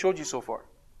anything I've showed you so far.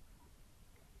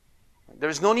 There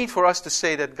is no need for us to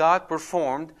say that God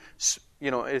performed,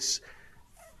 is,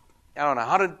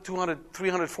 100, 200,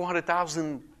 300,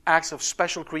 400,000 acts of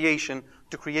special creation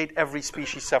to create every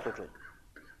species separately.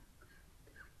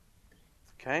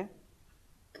 Okay?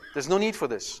 There's no need for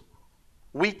this.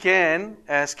 We can,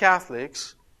 as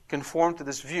Catholics, conform to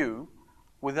this view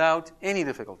without any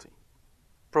difficulty,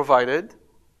 provided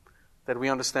that we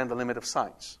understand the limit of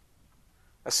science.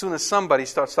 As soon as somebody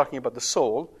starts talking about the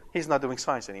soul, he's not doing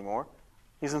science anymore.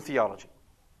 He's in theology.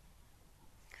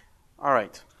 All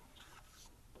right.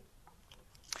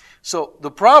 So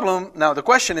the problem, now the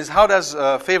question is, how does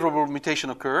a favorable mutation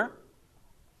occur?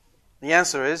 The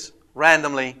answer is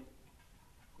randomly.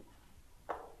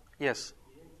 Yes?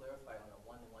 You didn't clarify on the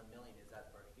 1 in 1 million. Is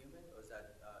that per human or is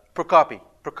that... Per copy.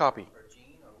 Per copy. Per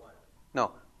gene or what?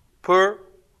 No.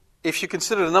 If you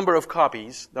consider the number of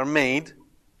copies that are made,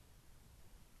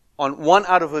 on 1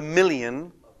 out of 1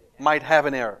 million might have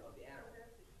an error.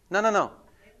 No.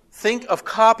 Think of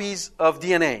copies of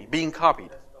DNA being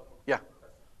copied. Yeah.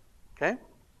 Okay?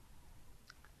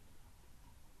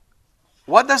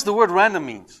 What does the word random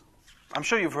mean? I'm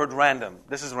sure you've heard random.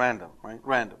 This is random, right?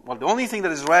 Random. Well, the only thing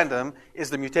that is random is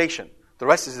the mutation. The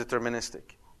rest is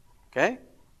deterministic. Okay?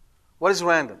 What is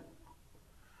random?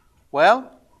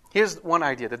 Well, here's one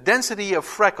idea. The density of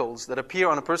freckles that appear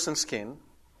on a person's skin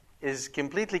is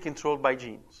completely controlled by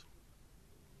genes.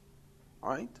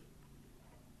 All right?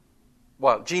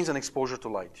 Well, genes and exposure to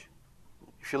light.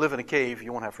 If you live in a cave,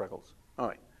 you won't have freckles. All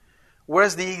right.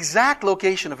 Whereas the exact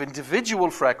location of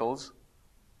individual freckles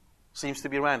seems to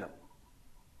be random.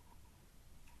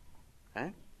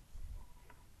 Okay?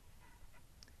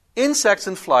 Insects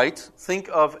in flight, think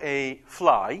of a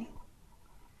fly,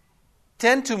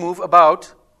 tend to move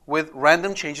about with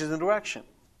random changes in direction.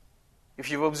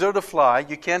 If you've observed a fly,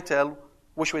 you can't tell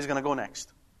which way it's going to go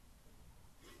next,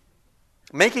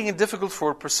 making it difficult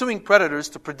for pursuing predators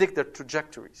to predict their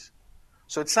trajectories.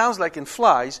 So it sounds like in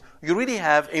flies, you really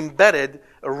have embedded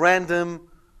a random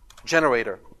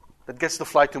generator that gets the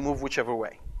fly to move whichever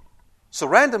way. So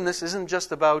randomness isn't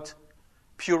just about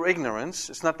pure ignorance.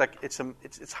 It's not like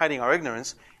it's hiding our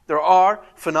ignorance. There are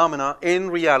phenomena in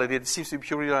reality that seems to be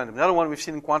purely random. The other one we've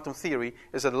seen in quantum theory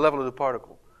is at the level of the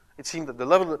particle. It seems that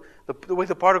the way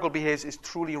the particle behaves is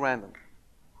truly random.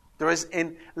 There is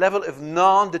a level of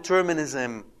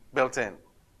non-determinism built in.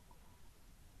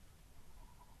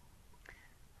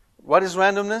 What is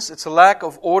randomness? It's a lack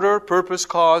of order, purpose,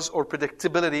 cause, or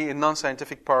predictability in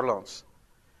non-scientific parlance.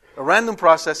 A random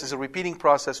process is a repeating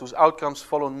process whose outcomes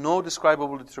follow no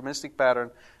describable deterministic pattern,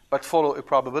 but follow a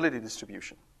probability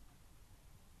distribution.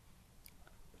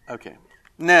 Okay.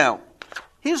 Now,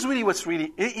 here's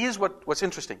what's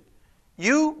interesting.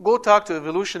 You go talk to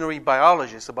evolutionary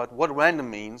biologists about what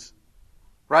randomness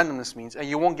means, and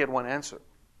you won't get one answer.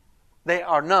 There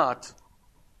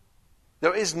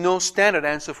is no standard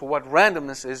answer for what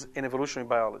randomness is in evolutionary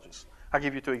biologists. I'll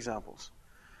give you 2 examples.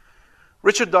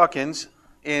 Richard Dawkins,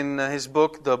 in his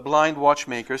book, The Blind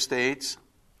Watchmaker, states,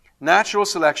 natural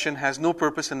selection has no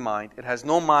purpose in mind. It has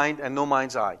no mind and no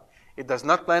mind's eye. It does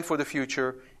not plan for the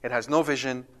future. It has no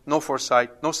vision, no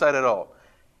foresight, no sight at all.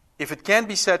 If it can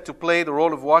be said to play the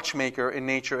role of watchmaker in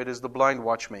nature, it is the blind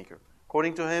watchmaker.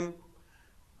 According to him,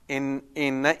 in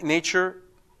nature,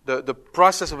 the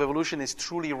process of evolution is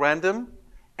truly random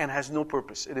and has no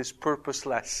purpose. It is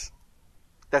purposeless.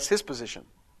 That's his position.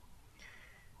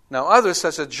 Now, others,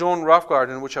 such as Joan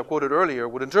Roughgarden, which I quoted earlier,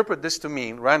 would interpret this to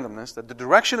mean, randomness, that the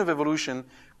direction of evolution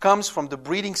comes from the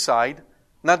breeding side,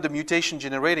 not the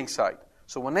mutation-generating side.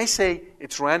 So when they say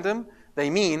it's random, they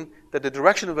mean that the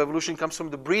direction of evolution comes from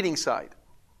the breeding side.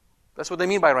 That's what they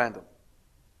mean by random.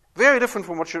 Very different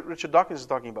from what Richard Dawkins is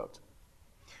talking about.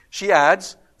 She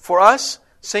adds, for us,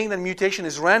 saying that mutation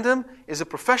is random is a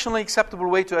professionally acceptable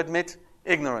way to admit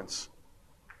ignorance.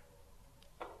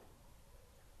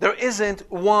 There isn't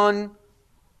one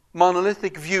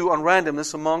monolithic view on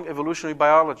randomness among evolutionary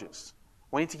biologists.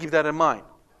 We need to keep that in mind.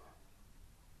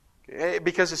 Okay?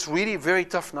 Because it's really very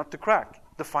tough not to crack,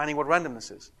 defining what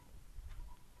randomness is.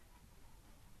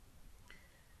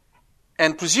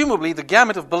 And presumably, the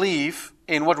gamut of belief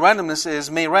in what randomness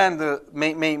is may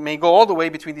go all the way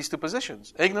between these two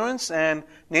positions. Ignorance and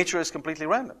nature is completely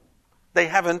random. They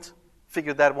haven't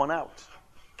figured that one out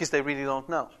because they really don't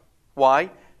know.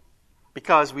 Why?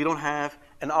 Because we don't have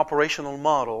an operational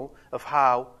model of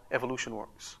how evolution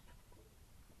works.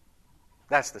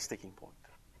 That's the sticking point.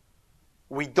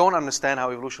 We don't understand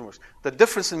how evolution works. The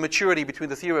difference in maturity between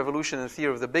the theory of evolution and the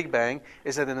theory of the Big Bang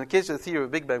is that in the case of the theory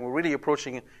of the Big Bang, we're really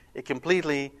approaching a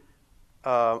completely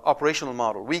operational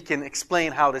model. We can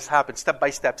explain how this happened step by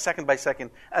step, second by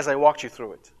second, as I walked you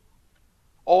through it.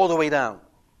 All the way down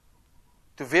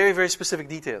to very, very specific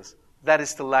details. That is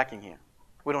still lacking here.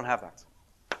 We don't have that.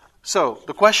 So,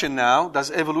 the question now,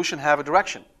 does evolution have a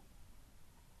direction?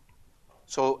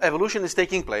 So, evolution is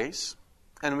taking place,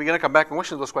 and we're going to come back and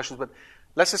question those questions, but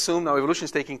let's assume now evolution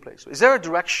is taking place. Is there a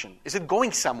direction? Is it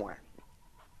going somewhere?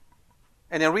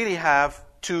 And there are really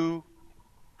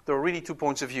two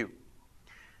points of view.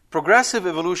 Progressive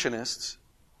evolutionists,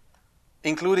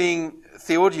 including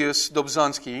Theodosius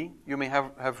Dobzhansky, you may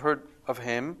have heard of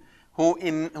him, whom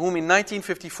in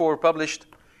 1954 published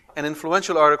an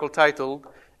influential article titled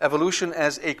Evolution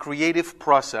as a Creative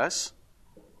Process,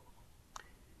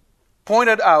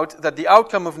 pointed out that the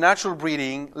outcome of natural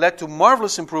breeding led to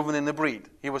marvelous improvement in the breed.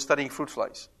 He was studying fruit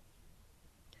flies.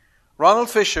 Ronald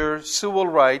Fisher, Sewell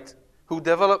Wright, who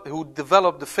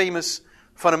developed the famous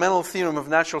fundamental theorem of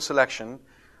natural selection,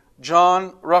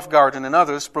 John Roughgarden and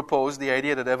others proposed the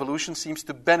idea that evolution seems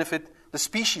to benefit the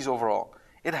species overall.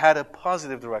 It had a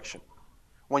positive direction.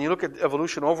 When you look at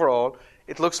evolution overall,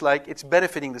 it looks like it's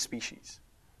benefiting the species.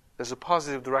 There's a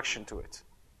positive direction to it.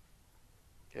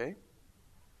 Okay?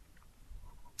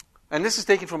 And this is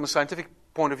taken from a scientific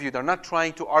point of view. They're not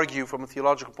trying to argue from a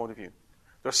theological point of view.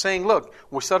 They're saying, look,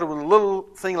 we started with a little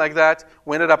thing like that,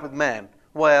 we ended up with man.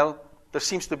 Well, there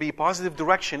seems to be a positive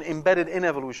direction embedded in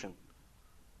evolution.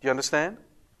 Do you understand?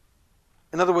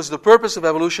 In other words, the purpose of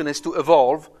evolution is to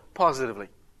evolve positively.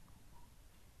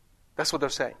 That's what they're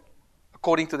saying,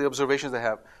 according to the observations they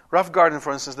have. Roughgarden,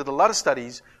 for instance, did a lot of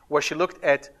studies where she looked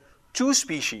at two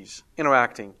species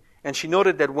interacting, and she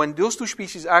noted that when those two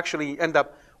species actually end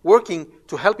up working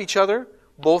to help each other,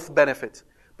 both benefit.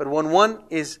 But when one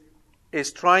is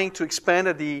trying to expand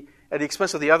at the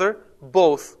expense of the other,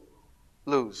 both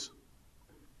lose.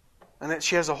 And then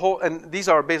she has and these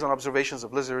are based on observations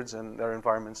of lizards and their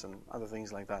environments and other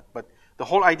things like that. But the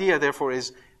whole idea, therefore,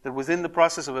 is that within the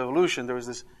process of evolution, there is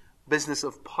this business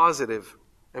of positive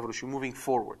evolution, moving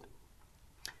forward.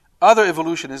 Other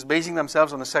evolutionists, basing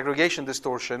themselves on a segregation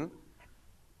distortion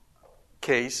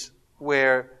case,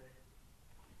 where,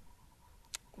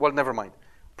 well, never mind,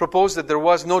 proposed that there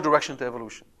was no direction to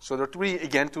evolution. So there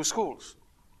are two schools.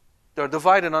 They're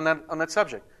divided on that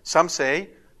subject. Some say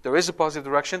there is a positive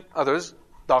direction. Others,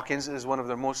 Dawkins is one of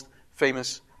their most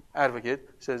famous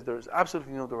advocates, says there is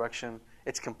absolutely no direction.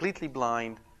 It's completely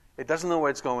blind. It doesn't know where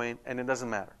it's going, and it doesn't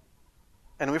matter.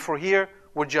 And if we're here,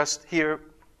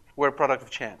 we're a product of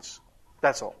chance.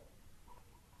 That's all.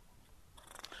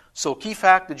 So, key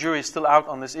fact, the jury is still out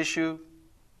on this issue,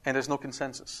 and there's no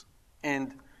consensus.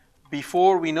 And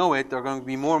before we know it, there are going to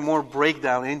be more and more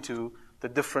breakdown into the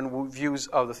different views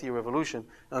of the theory of evolution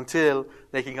until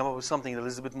they can come up with something that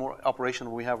is a bit more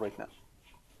operational than we have right now.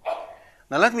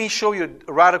 Now, let me show you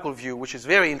a radical view, which is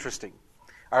very interesting.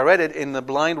 I read it in The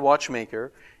Blind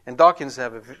Watchmaker, and Dawkins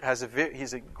has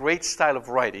a great style of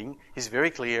writing. He's very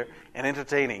clear and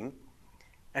entertaining,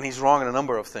 and he's wrong in a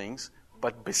number of things.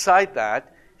 But beside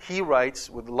that, he writes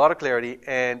with a lot of clarity,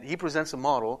 and he presents a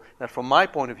model that, from my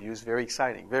point of view, is very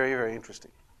exciting, very, very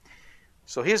interesting.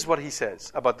 So here's what he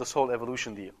says about this whole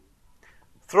evolution deal.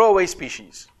 Throw away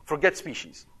species. Forget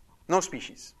species. No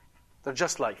species. They're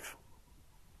just life.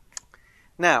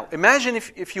 Now, imagine,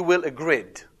 if you will, a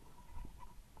grid.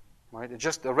 Right? It's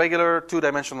just a regular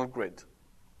two-dimensional grid.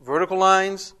 Vertical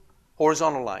lines,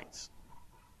 horizontal lines.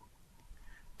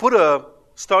 Put a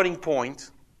starting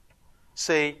point,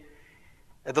 say,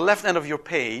 at the left end of your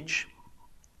page,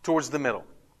 towards the middle.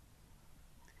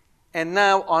 And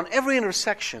now, on every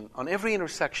intersection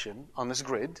on this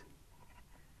grid,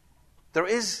 there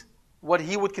is what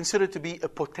he would consider to be a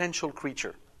potential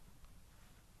creature.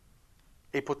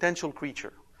 A potential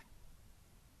creature.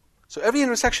 So every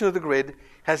intersection of the grid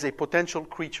has a potential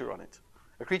creature on it,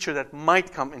 a creature that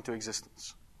might come into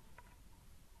existence.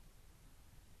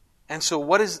 And so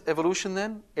what is evolution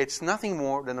then? It's nothing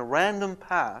more than a random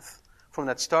path from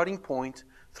that starting point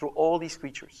through all these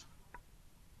creatures.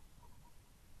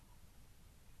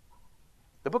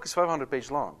 The book is 500 pages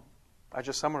long. I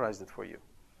just summarized it for you.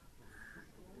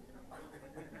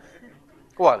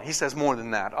 Well, he says more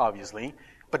than that, obviously,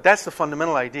 but that's the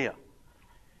fundamental idea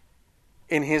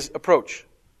in his approach.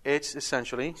 It's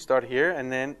essentially start here, and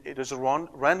then it is a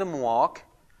random walk.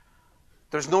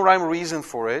 There's no rhyme or reason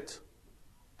for it.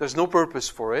 There's no purpose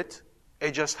for it.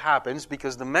 It just happens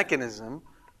because the mechanism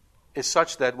is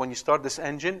such that when you start this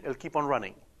engine, it'll keep on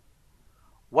running.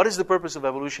 What is the purpose of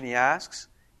evolution, he asks?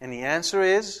 And the answer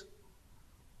is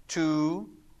to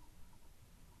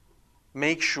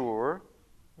make sure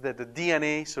that the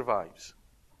DNA survives.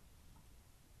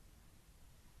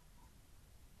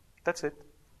 That's it.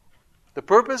 The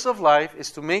purpose of life is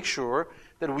to make sure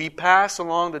that we pass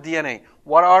along the DNA.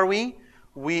 What are we?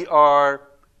 We are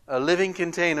a living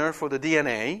container for the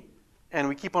DNA, and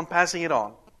we keep on passing it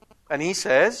on. And he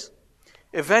says,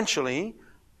 eventually,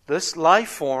 this life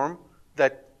form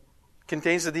that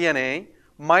contains the DNA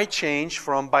might change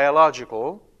from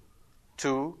biological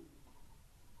to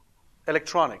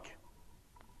electronic.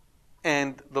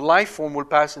 And the life form will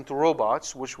pass into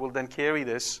robots, which will then carry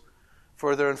this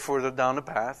further and further down the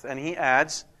path. And he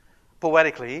adds,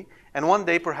 poetically, and one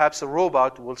day perhaps a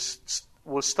robot will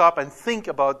stop and think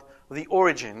about the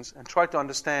origins and try to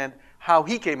understand how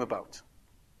he came about.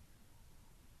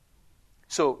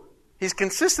 So he's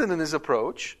consistent in his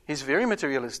approach. He's very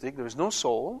materialistic. There is no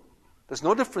soul. There's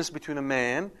no difference between a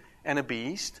man and a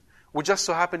beast. We just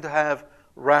so happen to have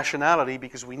rationality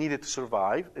because we need it to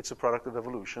survive. It's a product of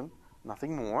evolution,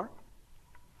 nothing more.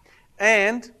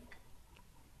 And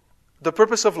the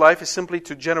purpose of life is simply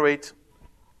to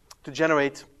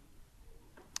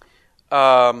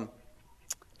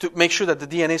make sure that the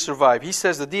DNA survive. He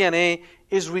says the DNA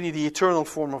is really the eternal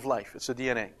form of life. It's the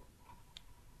DNA.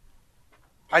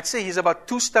 I'd say he's about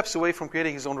 2 steps away from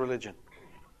creating his own religion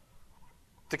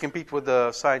to compete with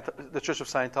the Church of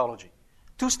Scientology.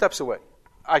 2 steps away.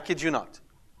 I kid you not.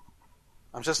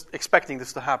 I'm just expecting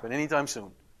this to happen anytime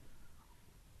soon.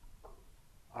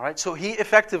 All right, so he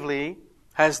effectively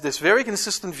has this very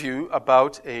consistent view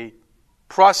about a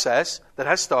process that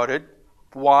has started.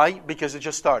 Why? Because it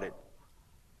just started.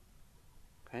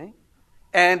 Okay,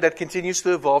 and that continues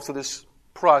to evolve through this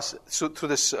process.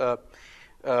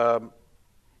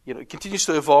 It continues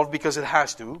to evolve because it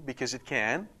has to, because it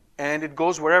can, and it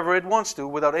goes wherever it wants to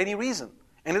without any reason,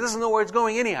 and it doesn't know where it's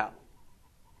going anyhow.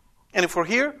 And if we're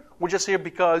here, we're just here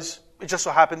because it just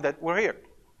so happened that we're here,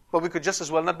 but we could just as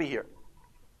well not be here.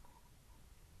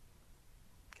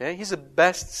 Okay, he's a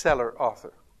bestseller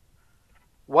author.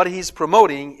 What he's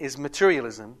promoting is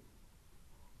materialism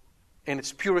in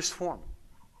its purest form.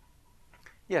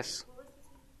 Yes.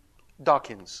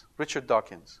 Dawkins. Richard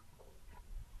Dawkins.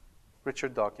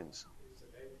 Richard Dawkins.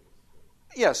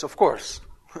 Yes, of course.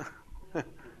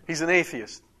 He's an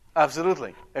atheist.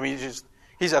 Absolutely. I mean,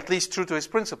 he's at least true to his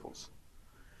principles.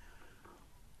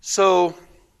 So,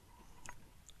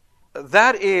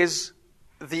 that is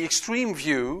the extreme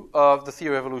view of the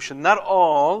theory of evolution. Not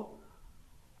all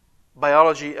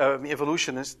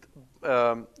evolutionists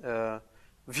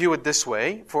view it this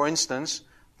way. For instance,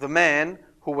 the man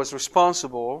who was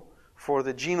responsible for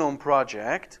the Genome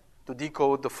Project to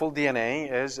decode the full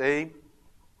DNA is a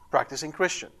practicing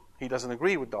Christian. He doesn't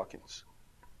agree with Dawkins.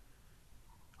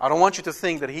 I don't want you to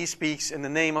think that he speaks in the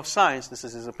name of science. This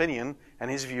is his opinion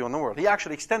and his view on the world. He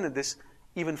actually extended this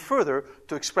even further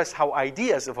to express how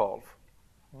ideas evolve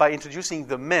by introducing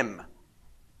the mem.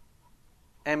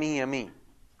 M-E-M-E.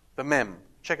 The mem.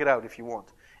 Check it out if you want.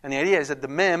 And the idea is that the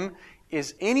mem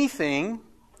is anything,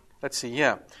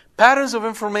 patterns of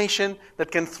information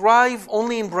that can thrive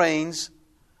only in brains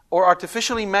or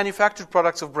artificially manufactured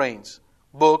products of brains,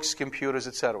 books, computers,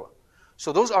 etc.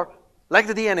 So those are, like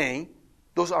the DNA,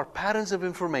 those are patterns of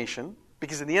information,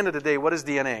 because at the end of the day, what is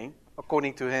DNA,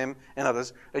 according to him and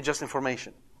others? It's just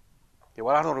information. Okay,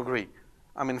 well, I don't agree.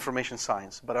 I'm in information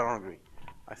science, but I don't agree.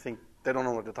 I think they don't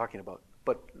know what they're talking about.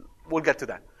 But we'll get to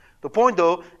that. The point,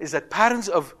 though, is that patterns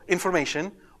of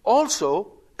information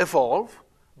also evolve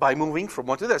by moving from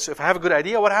one to the other. So if I have a good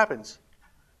idea, what happens?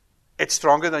 It's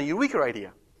stronger than your weaker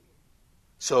idea.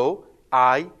 So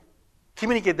I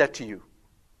communicate that to you.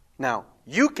 Now,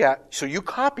 you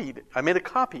copied. I made a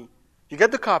copy. You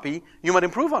get the copy, you might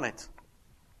improve on it.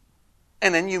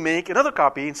 And then you make another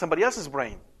copy in somebody else's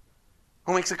brain,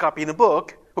 who makes a copy in a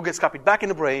book, who gets copied back in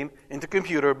the brain, into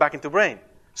computer, back into brain.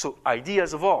 So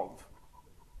ideas evolve.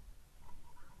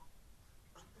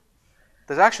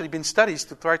 There's actually been studies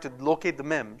to try to locate the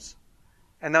MEMS,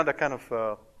 and now they're kind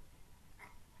of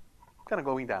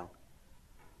going down.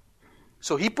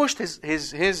 So he pushed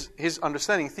his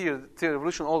understanding theory of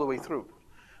evolution all the way through.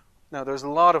 Now there's a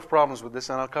lot of problems with this,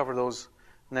 and I'll cover those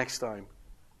next time.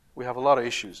 We have a lot of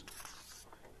issues.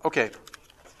 Okay.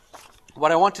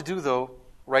 What I want to do, though,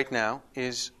 right now,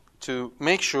 is to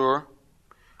make sure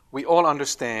we all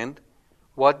understand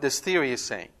what this theory is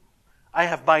saying. I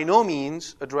have by no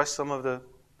means addressed some of the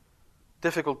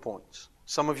difficult points.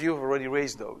 Some of you have already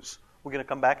raised those. We're going to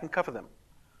come back and cover them.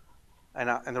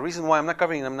 And the reason why I'm not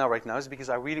covering them now right now is because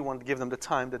I really want to give them the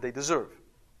time that they deserve.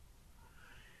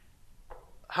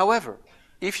 However,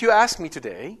 if you ask me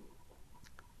today,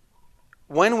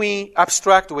 when we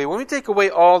abstract away, when we take away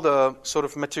all the sort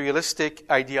of materialistic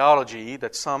ideology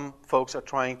that some folks are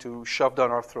trying to shove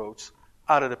down our throats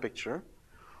out of the picture,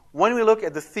 when we look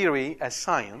at the theory as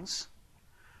science,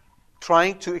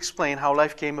 trying to explain how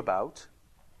life came about,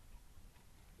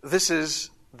 this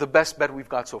is the best bet we've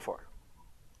got so far.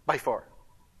 By far.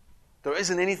 There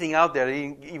isn't anything out there that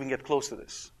even get close to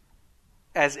this.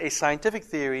 As a scientific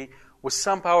theory with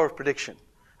some power of prediction.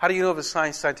 How do you know if a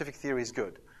scientific theory is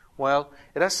good? Well,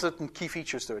 it has certain key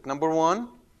features to it. Number one,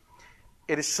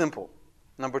 it is simple.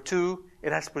 Number two,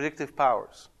 it has predictive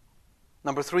powers.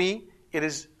 Number three, it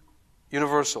is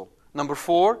universal. Number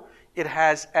four, it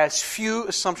has as few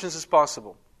assumptions as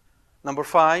possible. Number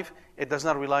five, it does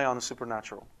not rely on the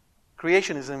supernatural.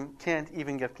 Creationism can't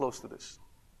even get close to this.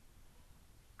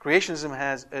 Creationism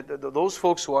has, those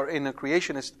folks who are in a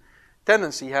creationist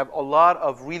tendency have a lot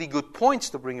of really good points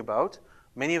to bring about.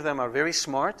 Many of them are very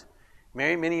smart.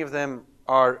 Many of them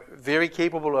are very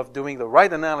capable of doing the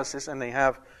right analysis, and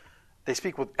they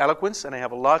speak with eloquence, and they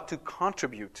have a lot to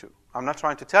contribute to. I'm not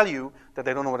trying to tell you that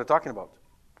they don't know what they're talking about.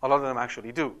 A lot of them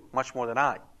actually do, much more than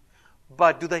I.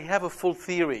 But do they have a full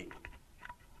theory?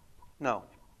 No.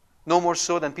 No more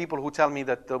so than people who tell me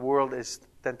that the world is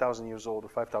 10,000 years old or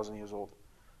 5,000 years old.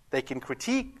 They can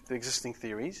critique the existing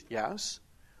theories, yes,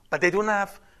 but they don't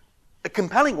have a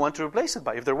compelling one to replace it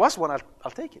by. If there was one,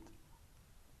 I'll take it.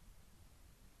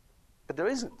 But there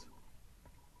isn't.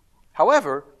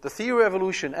 However, the theory of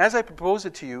evolution, as I propose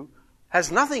it to you,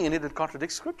 has nothing in it that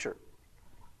contradicts Scripture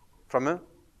from a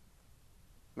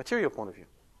material point of view.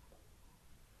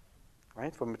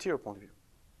 Right? From a material point of view.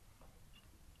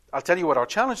 I'll tell you what our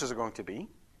challenges are going to be.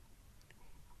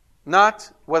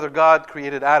 Not whether God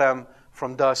created Adam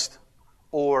from dust,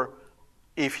 or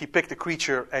if he picked a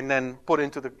creature and then put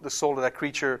into the soul of that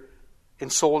creature,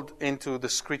 installed into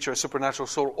this creature a supernatural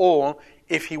soul, or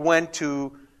if he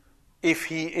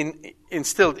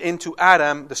instilled into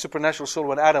Adam the supernatural soul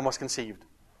when Adam was conceived.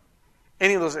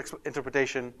 Any of those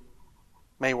interpretation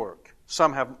may work.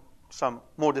 Some have some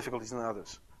more difficulties than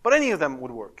others. But any of them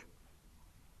would work.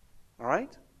 All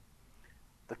right?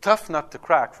 The tough nut to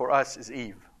crack for us is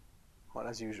Eve. Well,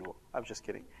 as usual. I'm just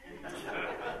kidding.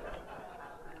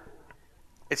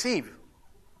 It's Eve.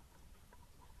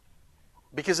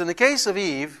 Because in the case of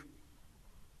Eve,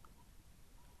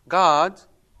 God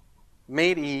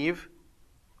made Eve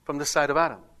from the side of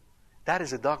Adam. That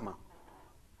is a dogma.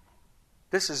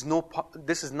 This is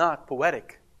not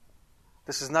poetic.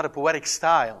 This is not a poetic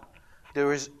style.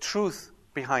 There is truth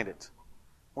behind it.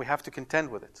 We have to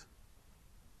contend with it.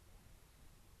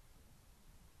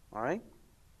 All right?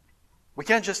 We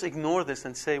can't just ignore this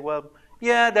and say, well,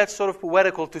 yeah, that's sort of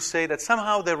poetical to say that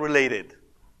somehow they're related.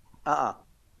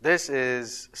 This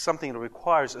is something that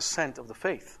requires assent of the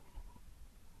faith.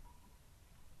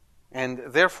 And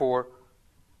therefore,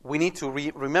 we need to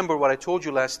remember what I told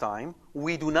you last time.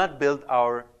 We do not build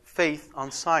our faith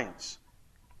on science.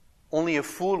 Only a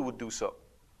fool would do so.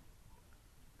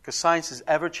 Because science is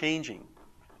ever-changing.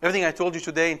 Everything I told you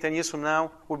today, in 10 years from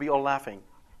now, we'll be all laughing.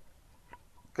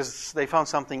 Because they found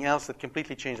something else that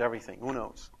completely changed everything. Who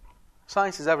knows?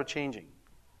 Science is ever-changing.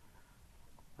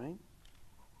 Right?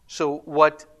 So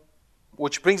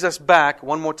which brings us back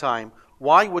one more time.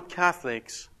 Why would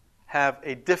Catholics have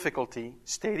a difficulty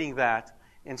stating that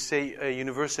in, say, a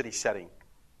university setting?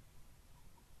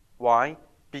 Why?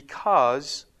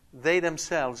 Because they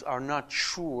themselves are not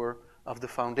sure of the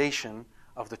foundation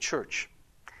of the church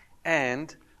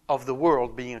and of the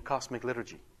world being a cosmic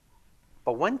liturgy.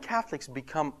 But when Catholics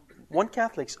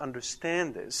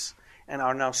understand this and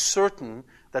are now certain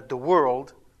that the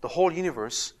world, the whole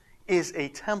universe, is a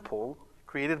temple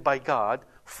created by God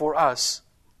for us,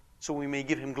 so we may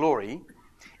give Him glory,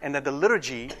 and that the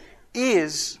liturgy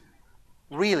is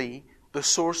really the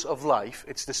source of life.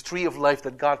 It's this tree of life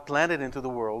that God planted into the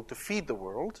world to feed the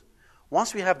world.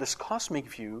 Once we have this cosmic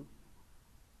view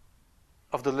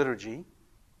of the liturgy,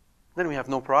 then we have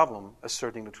no problem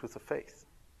asserting the truth of faith.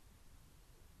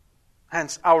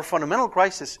 Hence, our fundamental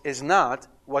crisis is not,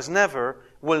 was never,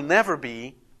 will never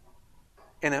be,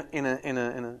 in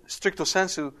a stricto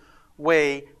sensu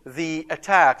way, the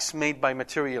attacks made by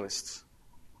materialists.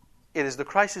 It is the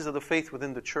crisis of the faith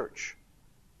within the church,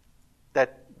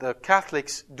 that the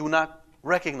Catholics do not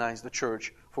recognize the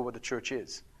church for what the church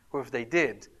is. Or if they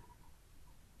did,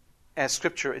 as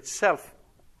Scripture itself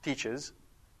teaches,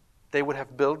 they would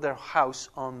have built their house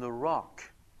on the rock.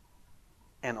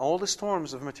 And all the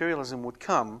storms of materialism would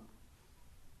come,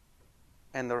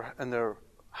 and their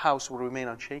house will remain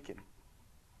unshaken.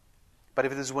 But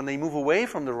if it is when they move away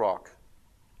from the rock,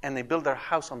 and they build their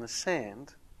house on the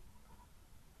sand,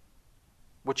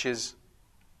 which is,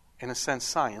 in a sense,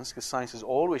 science, because science is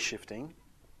always shifting,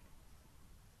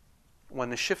 when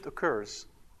the shift occurs,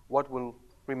 what will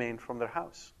remain from their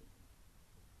house?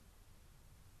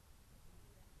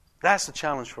 That's the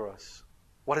challenge for us.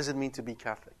 What does it mean to be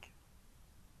Catholic?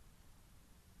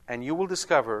 And you will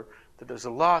discover that there's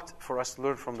a lot for us to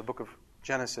learn from the book of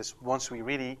Genesis once we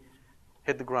really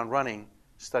hit the ground running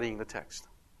studying the text.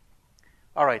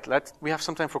 All right, we have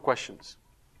some time for questions.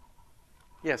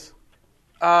 Yes?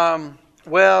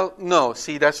 Well, no.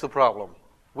 See, that's the problem.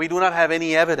 We do not have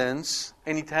any evidence,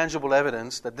 any tangible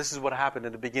evidence, that this is what happened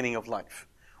at the beginning of life.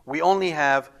 We only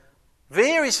have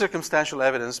very circumstantial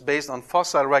evidence based on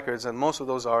fossil records, and most of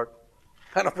those are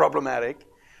kind of problematic.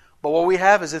 But what we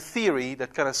have is a theory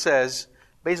that kind of says,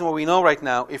 based on what we know right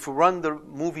now, if we run the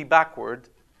movie backward,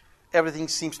 everything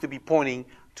seems to be pointing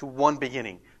to one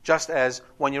beginning. Just as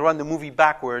when you run the movie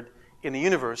backward in the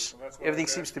universe, everything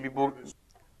seems to be...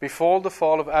 Before the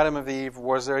fall of Adam and Eve,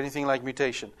 was there anything like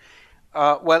mutation?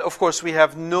 Well, of course, we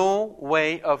have no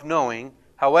way of knowing.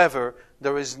 However,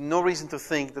 there is no reason to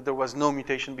think that there was no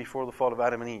mutation before the fall of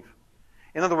Adam and Eve.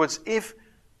 In other words, if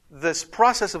this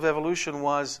process of evolution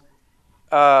was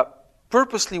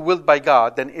purposely willed by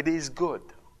God, then it is good.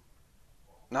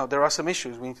 Now, there are some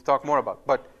issues we need to talk more about.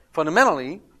 But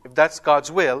fundamentally, if that's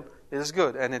God's will, it is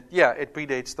good. And it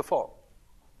predates the fall.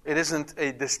 It isn't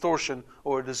a distortion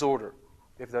or a disorder,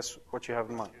 if that's what you have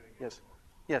in mind. Yes.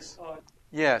 Yes.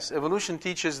 Yes. Evolution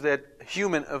teaches that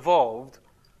human evolved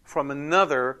from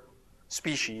another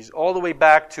species all the way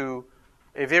back to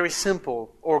a very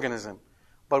simple organism.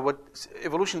 But what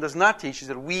evolution does not teach is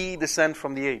that we descend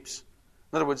from the apes.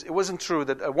 In other words, it wasn't true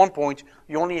that at one point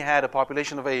you only had a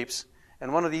population of apes,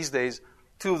 and one of these days,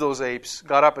 two of those apes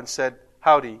got up and said,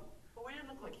 howdy. But we didn't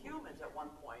look like humans at one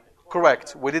point.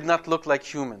 Correct. We did not look like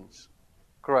humans.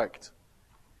 Correct.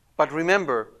 But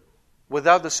remember,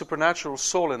 without the supernatural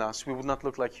soul in us, we would not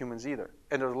look like humans either.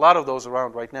 And there are a lot of those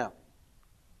around right now.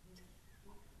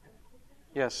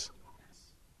 Yes.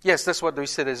 Yes, that's what they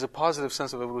said is a positive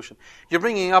sense of evolution. You're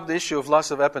bringing up the issue of loss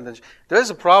of appendage. There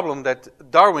is a problem that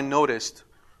Darwin noticed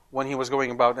when he was going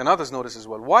about, and others noticed as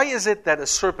well. Why is it that a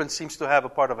serpent seems to have a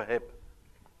part of a hip?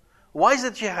 Why is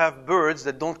it you have birds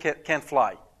that can't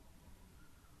fly?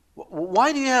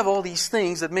 Why do you have all these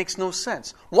things that makes no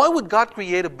sense? Why would God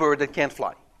create a bird that can't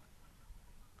fly?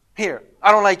 Here,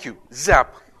 I don't like you.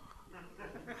 Zap.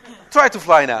 Try to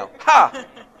fly now. Ha!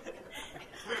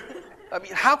 I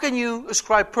mean, how can you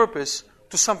ascribe purpose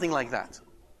to something like that?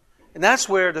 And that's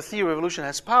where the theory of evolution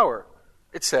has power.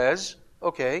 It says,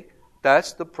 okay,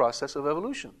 that's the process of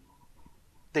evolution.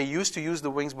 They used to use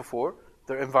the wings before.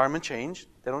 Their environment changed.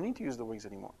 They don't need to use the wings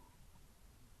anymore.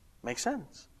 Makes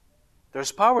sense.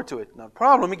 There's power to it. Now, the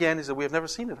problem, again, is that we have never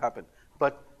seen it happen.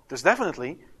 But there's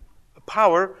definitely a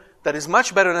power that is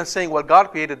much better than saying, well,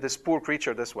 God created this poor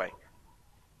creature this way.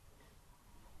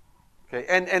 Okay,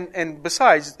 and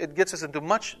besides, it gets us into a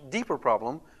much deeper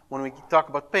problem when we talk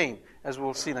about pain, as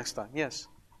we'll see next time. Yes,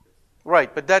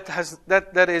 right. But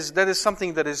that is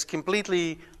something that is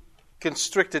completely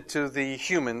constricted to the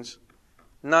humans,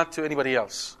 not to anybody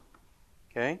else.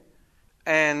 Okay,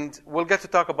 and we'll get to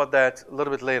talk about that a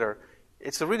little bit later.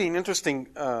 It's a really interesting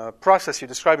process you're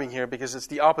describing here because it's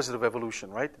the opposite of evolution,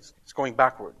 right? It's going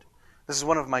backward. This is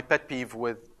one of my pet peeves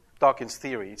with Dawkins'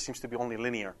 theory. It seems to be only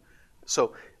linear.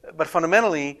 So, but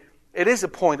fundamentally, it is a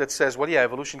point that says, well, yeah,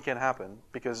 evolution can happen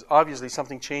because obviously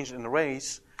something changed in the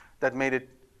race that made it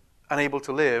unable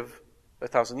to live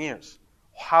 1,000 years.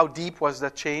 How deep was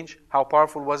that change? How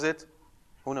powerful was it?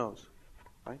 Who knows,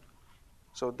 right?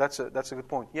 So that's a good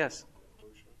point. Yes,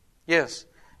 yes,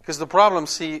 because the problem,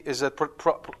 see, is that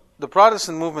the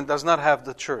Protestant movement does not have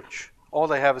the church. All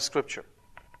they have is Scripture,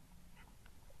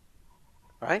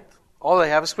 right? All they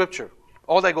have is Scripture.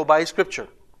 All they go by is Scripture.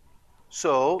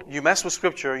 So, you mess with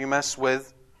Scripture, you mess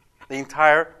with the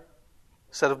entire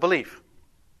set of belief.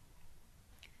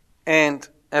 And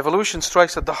evolution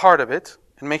strikes at the heart of it,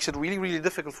 and makes it really, really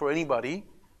difficult for anybody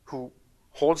who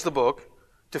holds the book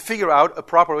to figure out a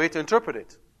proper way to interpret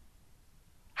it.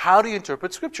 How do you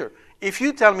interpret Scripture? If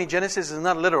you tell me Genesis is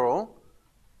not literal,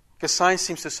 because science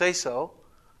seems to say so,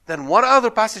 then what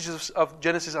other passages of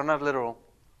Genesis are not literal?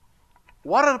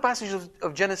 What are the passages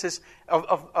of Genesis,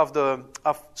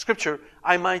 of Scripture,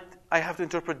 I have to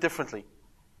interpret differently?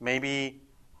 Maybe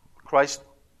Christ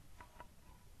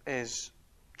is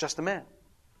just a man,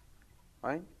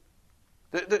 right?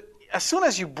 As soon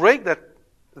as you break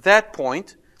that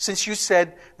point, since you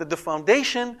said that the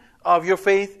foundation of your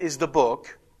faith is the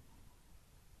book,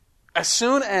 as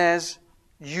soon as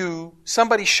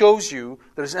somebody shows you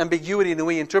there's ambiguity in the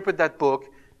way you interpret that book,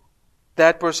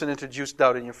 that person introduced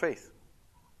doubt in your faith.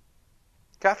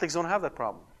 Catholics don't have that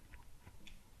problem.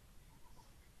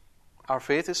 Our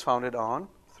faith is founded on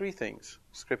three things: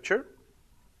 Scripture,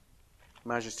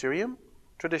 magisterium,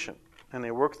 tradition. And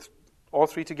they work all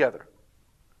three together.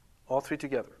 All three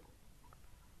together.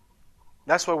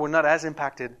 That's why we're not as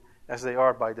impacted as they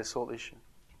are by this whole issue.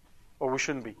 Or we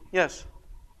shouldn't be. Yes?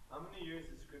 How many years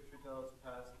did Scripture tell us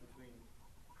passed between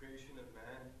creation of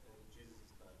man and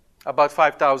Jesus' time? About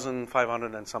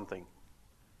 5,500 and something.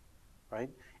 Right?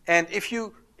 And if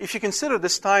you consider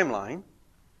this timeline,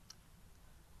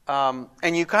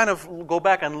 and you kind of go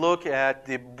back and look at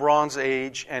the Bronze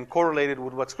Age and correlate it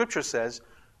with what Scripture says,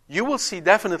 you will see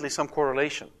definitely some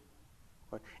correlation.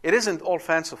 Right? It isn't all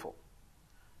fanciful.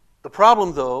 The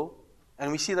problem, though,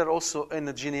 and we see that also in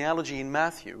the genealogy in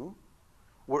Matthew,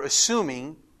 we're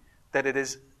assuming that it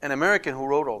is an American who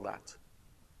wrote all that.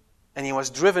 And he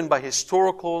was driven by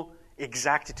historical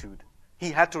exactitude. He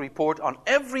had to report on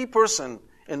every person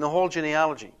in the whole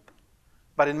genealogy.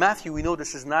 But in Matthew, we know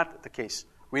this is not the case.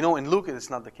 We know in Luke it's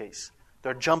not the case.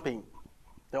 They're jumping.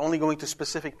 They're only going to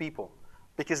specific people.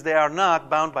 Because they are not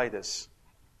bound by this.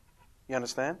 You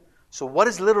understand? So what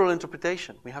is literal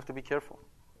interpretation? We have to be careful.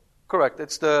 Correct.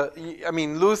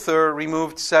 Luther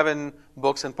removed 7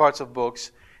 books and parts of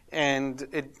books, and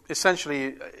it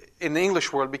essentially, in the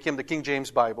English world, became the King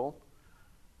James Bible.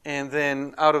 And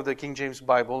then out of the King James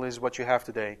Bible is what you have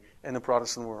today in the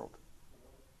Protestant world.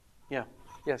 Yeah.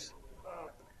 Yes.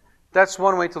 That's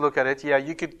one way to look at it. Yeah,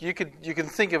 you can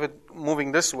think of it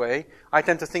moving this way. I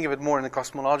tend to think of it more in the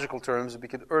cosmological terms,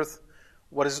 because Earth,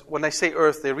 when I say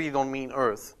Earth, they really don't mean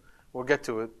Earth. We'll get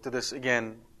to this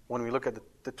again when we look at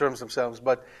the terms themselves.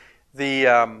 But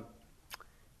the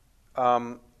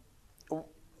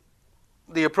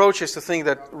approach is to think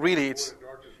that really it's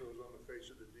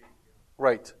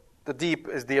right. The deep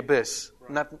is the abyss,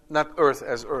 not Earth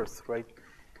as Earth, right?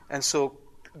 And so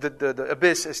the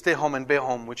abyss is tehom and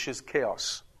behom, which is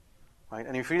chaos, right?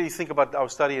 And if you really think about our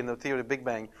study in the theory of the Big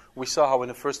Bang, we saw how in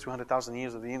the first 200,000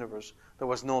 years of the universe there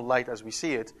was no light as we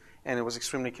see it, and it was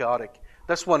extremely chaotic.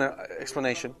 That's one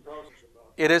explanation.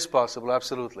 It is possible,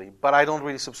 absolutely, but I don't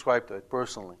really subscribe to it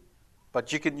personally.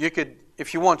 But you could,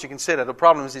 if you want, you can say that. The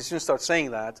problem is, as soon as you start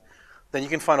saying that, then you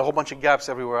can find a whole bunch of gaps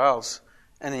everywhere else,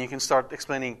 and then you can start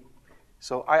explaining.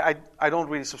 So I don't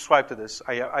really subscribe to this.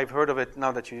 I've heard of it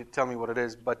now that you tell me what it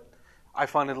is, but I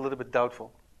find it a little bit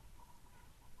doubtful.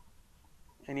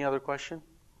 Any other question?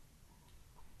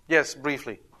 Yes,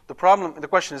 briefly. The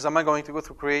question is, am I going to go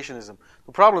through creationism?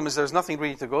 The problem is there's nothing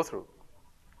really to go through.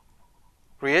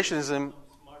 Creationism.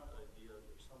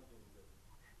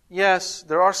 Yes,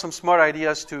 there are some smart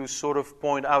ideas to sort of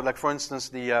point out, like for instance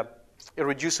the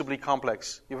irreducibly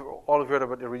complex. You've all heard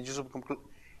about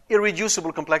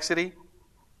irreducible complexity?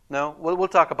 No? We'll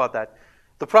talk about that.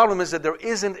 The problem is that there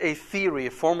isn't a theory,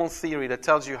 a formal theory that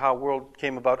tells you how the world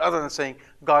came about, other than saying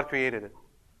God created it.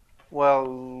 Well,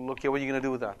 okay, what are you going to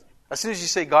do with that? As soon as you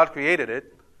say God created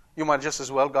it, you might just as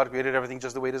well, God created everything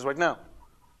just the way it is right now.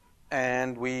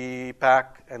 And we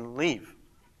pack and leave.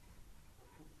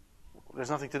 There's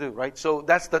nothing to do, right? So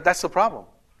that's the problem.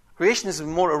 Creation is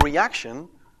more a reaction,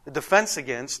 a defense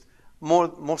against,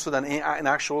 more so than an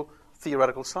actual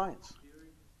theoretical science.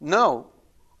 No,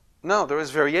 there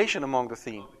is variation among the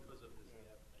theme.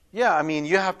 Yeah, I mean,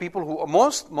 you have people who,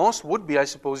 most would be, I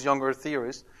suppose, younger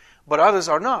theorists, but others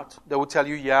are not. They would tell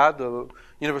you, yeah, the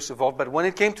universe evolved, but when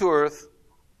it came to Earth,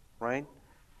 right,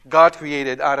 God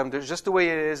created Adam, there's just the way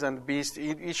it is, and the beast,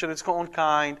 each in its own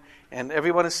kind, and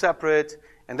everyone is separate,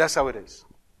 and that's how it is.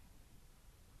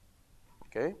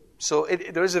 Okay? So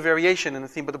there is a variation in the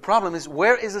theme, but the problem is,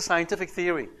 where is the scientific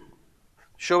theory?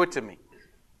 Show it to me.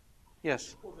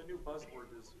 Yes? Well, the new buzzword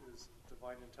is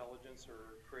divine intelligence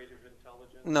or creative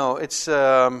intelligence. No, it's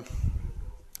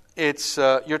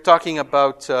you're talking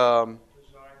about Design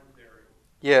theory.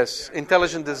 yes,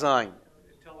 intelligent design.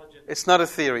 Intelligent. It's not a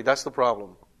theory. That's the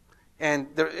problem. And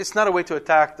it's not a way to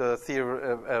attack the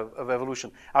theory of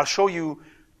evolution. I'll show you,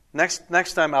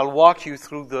 next time I'll walk you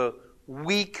through the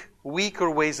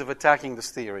weaker ways of attacking this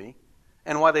theory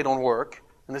and why they don't work,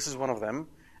 and this is one of them.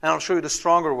 And I'll show you the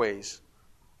stronger ways,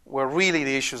 where really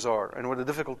the issues are and where the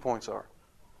difficult points are.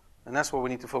 And that's what we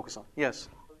need to focus on. Yes?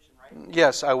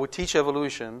 Yes, I would teach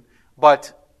evolution,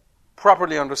 but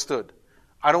properly understood.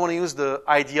 I don't want to use the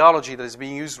ideology that is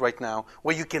being used right now,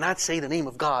 where you cannot say the name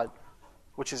of God,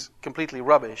 which is completely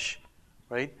rubbish,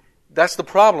 right? That's the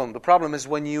problem. The problem is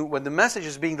when the message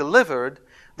is being delivered,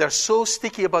 they're so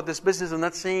sticky about this business of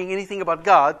not saying anything about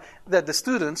God that the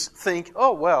students think,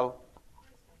 oh, well,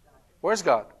 where's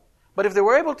God? But if they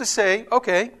were able to say,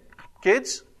 okay,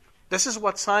 kids, this is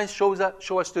what science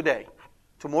show us today.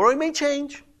 Tomorrow it may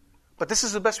change, but this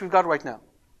is the best we've got right now.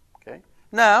 Okay.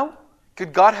 Now,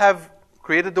 could God have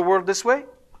created the world this way?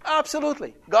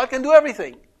 Absolutely. God can do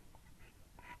everything.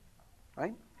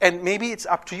 Right? And maybe it's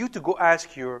up to you to go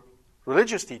ask your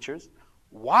religious teachers,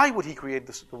 why would He create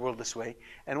the world this way,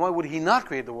 and why would He not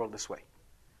create the world this way?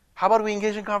 How about we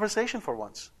engage in conversation for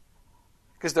once?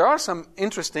 Because there are some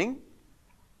interesting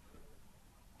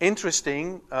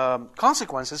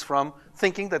consequences from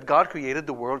thinking that God created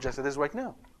the world just as it is right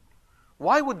now.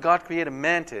 Why would God create a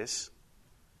mantis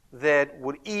that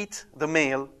would eat the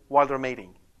male while they're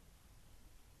mating?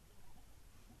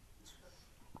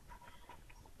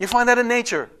 You find that in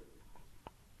nature.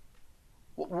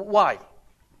 Why?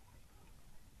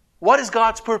 What is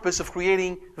God's purpose of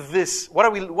creating this? What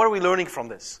are we learning from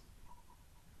this?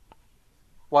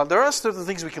 Well, there are certain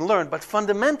things we can learn, but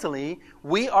fundamentally,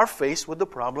 we are faced with the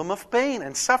problem of pain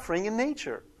and suffering in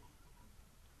nature.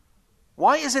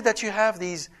 Why is it that you have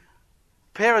these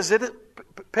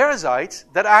parasites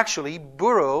that actually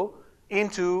burrow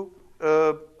into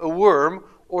a worm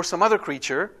or some other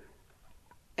creature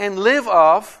and live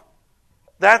off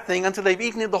that thing until they've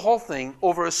eaten the whole thing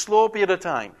over a slow period of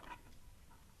time?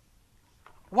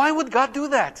 Why would God do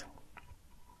that?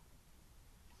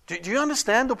 Do you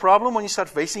understand the problem when you start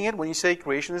facing it, when you say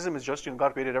creationism is just,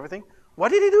 God created everything? Why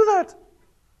did He do that?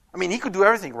 I mean, He could do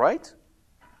everything, right?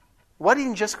 Why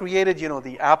didn't He just created,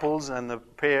 the apples and the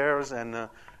pears and the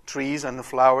trees and the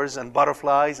flowers and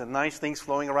butterflies and nice things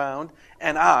flowing around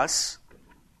and us,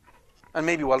 and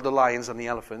maybe, the lions and the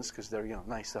elephants, because they're,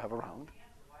 nice to have around.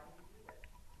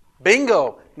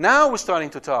 Bingo! Now we're starting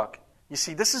to talk. You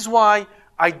see, this is why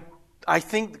I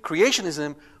think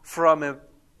creationism from a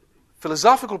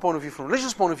philosophical point of view, from a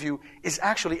religious point of view, is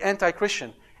actually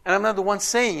anti-Christian. And I'm not the one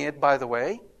saying it, by the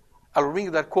way. I'll bring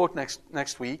you that quote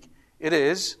next week. It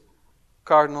is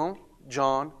Cardinal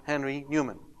John Henry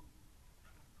Newman.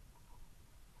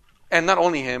 And not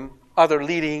only him, other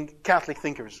leading Catholic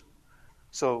thinkers.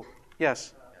 So,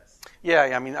 yes. Yeah,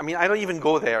 I mean, I don't even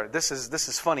go there. This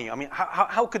is funny. I mean,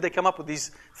 how could they come up with these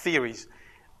theories?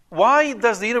 Why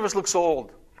does the universe look so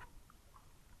old?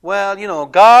 Well,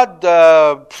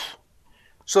 God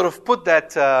sort of put that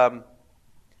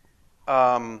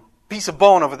piece of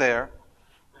bone over there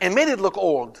and made it look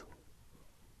old.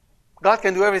 God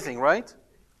can do everything, right?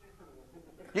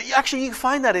 Actually, you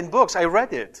find that in books. I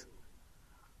read it.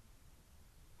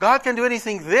 God can do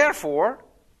anything, therefore,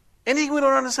 anything we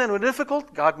don't understand or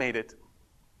difficult, God made it.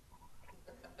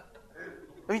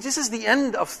 I mean, this is the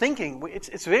end of thinking.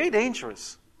 It's very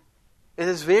dangerous. It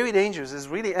is very dangerous. It's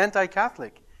really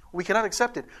anti-Catholic. We cannot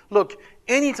accept it. Look,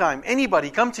 anytime anybody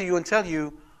come to you and tell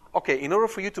you, okay, in order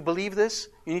for you to believe this,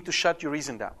 you need to shut your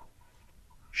reason down.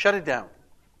 Shut it down.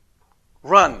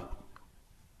 Run.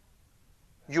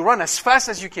 You run as fast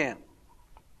as you can.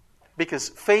 Because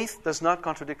faith does not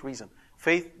contradict reason.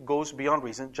 Faith goes beyond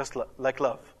reason, just like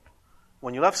love.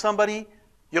 When you love somebody,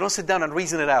 you don't sit down and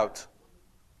reason it out.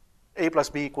 A plus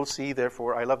B equals C,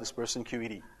 therefore I love this person,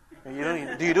 QED.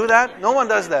 Do you do that? No one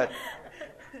does that.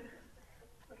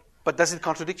 But does it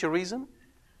contradict your reason?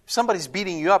 If somebody's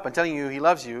beating you up and telling you he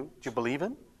loves you, do you believe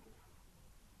him?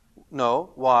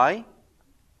 No. Why?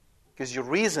 Because your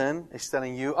reason is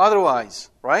telling you otherwise,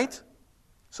 right?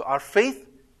 So our faith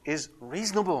is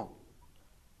reasonable.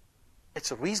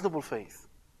 It's a reasonable faith.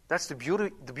 That's the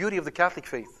beauty of the Catholic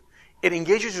faith. It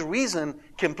engages your reason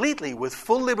completely with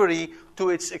full liberty to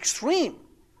its extreme,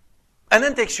 and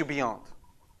then takes you beyond.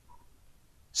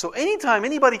 So anytime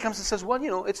anybody comes and says, well,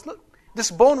 this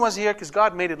bone was here because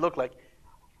God made it look like,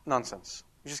 nonsense.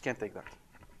 You just can't take that.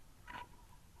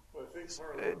 Well,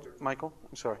 Michael,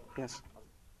 I'm sorry. Yes.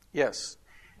 Yes.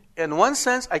 In one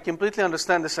sense, I completely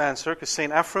understand this answer, because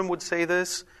St. Ephraim would say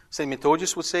this, St.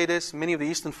 Methodius would say this, many of the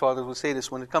Eastern Fathers would say this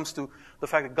when it comes to the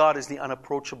fact that God is the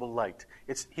unapproachable light.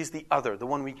 He's the other, the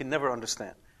one we can never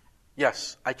understand.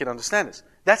 Yes, I can understand this.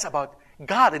 That's about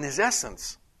God in His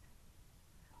essence.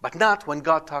 but not when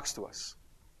God talks to us.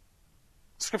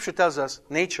 Scripture tells us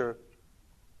nature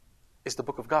is the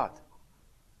book of God.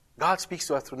 God speaks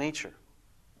to us through nature.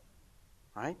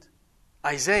 Right?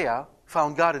 Isaiah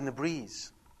found God in the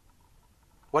breeze.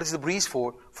 What is the breeze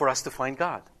for? For us to find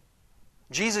God.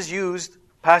 Jesus used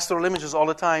pastoral images all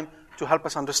the time to help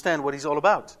us understand what He's all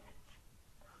about.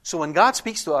 So when God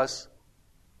speaks to us,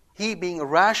 He, being a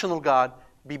rational God,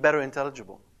 be better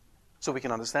intelligible so we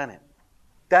can understand Him.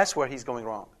 That's where He's going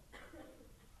wrong.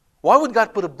 Why would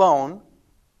God put a bone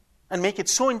and make it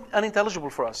so unintelligible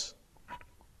for us?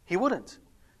 He wouldn't.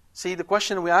 See, the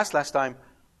question we asked last time,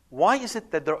 why is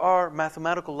it that there are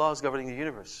mathematical laws governing the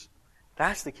universe?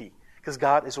 That's the key. Because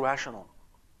God is rational.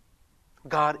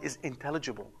 God is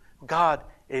intelligible. God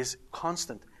is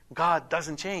constant. God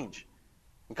doesn't change.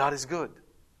 God is good.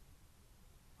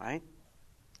 Right?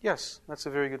 Yes, that's a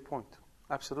very good point.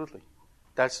 Absolutely.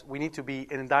 We need to be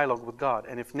in dialogue with God.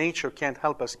 And if nature can't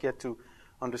help us get to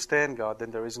understand God,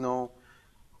 then there is no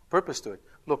purpose to it.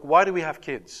 Look, why do we have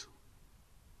kids?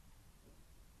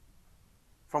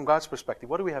 From God's perspective,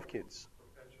 why do we have kids?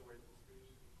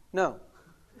 No.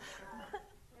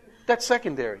 That's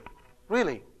secondary.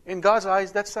 Really. In God's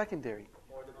eyes, that's secondary.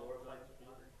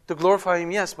 To glorify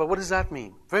Him, yes, but what does that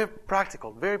mean? Very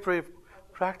practical. Very, very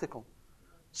practical.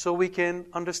 So we can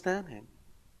understand Him.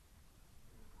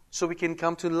 So we can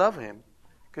come to love Him.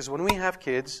 Because when we have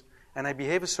kids, and I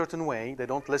behave a certain way, they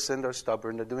don't listen, they're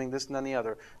stubborn, they're doing this and then the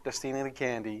other, they're stealing the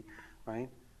candy, right?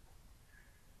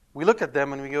 We look at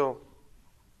them and we go,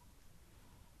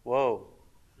 whoa,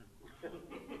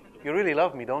 you really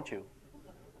love me, don't you?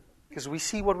 Because we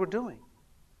see what we're doing.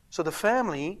 So the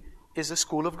family is a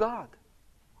school of God.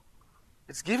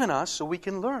 It's given us so we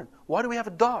can learn. Why do we have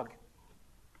a dog?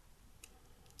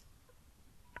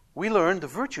 We learn the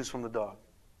virtues from the dog.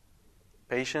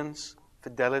 Patience,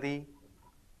 fidelity,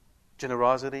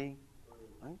 generosity.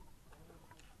 Right?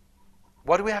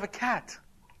 Why do we have a cat?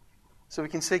 So we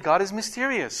can say God is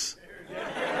mysterious.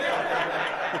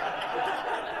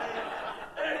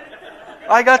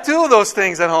 I got 2 of those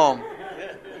things at home.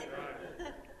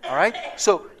 All right?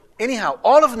 So, anyhow,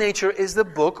 all of nature is the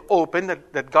book open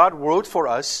that God wrote for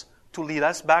us to lead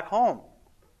us back home.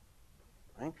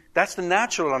 Right? That's the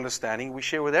natural understanding we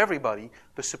share with everybody.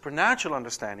 The supernatural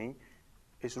understanding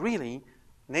is really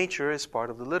nature is part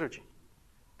of the liturgy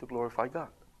to glorify God.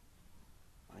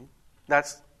 Right?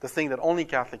 That's the thing that only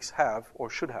Catholics have or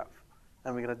should have.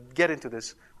 And we're going to get into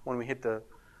this when we hit the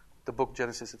book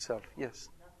Genesis itself. Yes.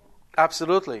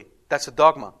 Absolutely. That's a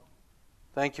dogma.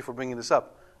 Thank you for bringing this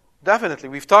up. Definitely.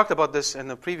 We've talked about this in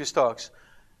the previous talks.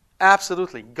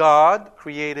 Absolutely. God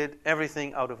created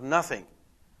everything out of nothing.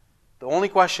 The only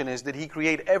question is, did He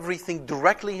create everything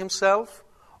directly Himself,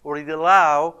 or did He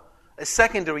allow a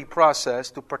secondary process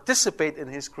to participate in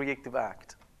His creative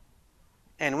act?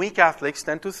 And we Catholics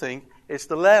tend to think it's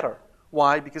the latter.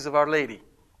 Why? Because of Our Lady.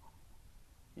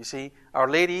 You see, Our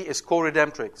Lady is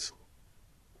co-redemptrix.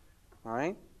 All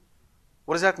right?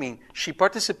 What does that mean? She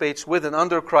participates with and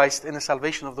under Christ in the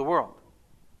salvation of the world.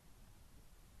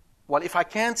 Well, if I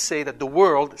can't say that the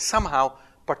world somehow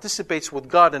participates with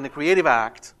God in the creative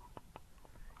act,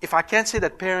 if I can't say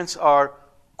that parents are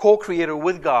co-creator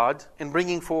with God in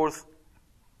bringing forth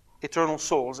eternal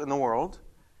souls in the world,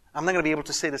 I'm not going to be able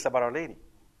to say this about Our Lady.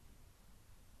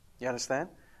 You understand?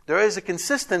 There is a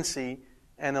consistency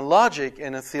and a logic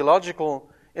and a theology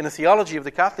of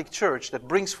the Catholic Church that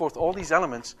brings forth all these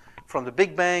elements from the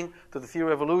Big Bang to the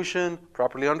theory of evolution,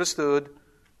 properly understood,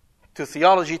 to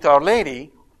theology, to Our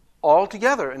Lady, all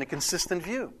together in a consistent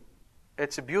view.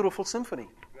 It's a beautiful symphony.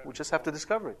 We just have to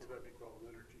discover it.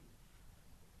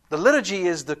 The liturgy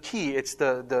is the key. It's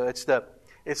the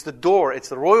door. It's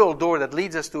the royal door that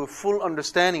leads us to a full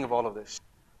understanding of all of this.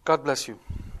 God bless you.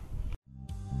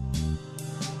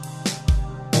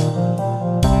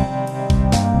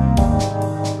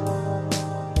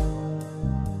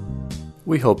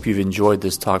 We hope you've enjoyed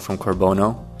this talk from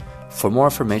Corbono. For more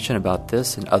information about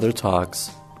this and other talks,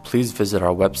 please visit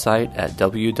our website at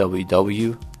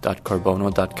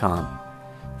www.corbono.com.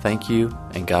 Thank you,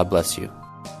 and God bless you.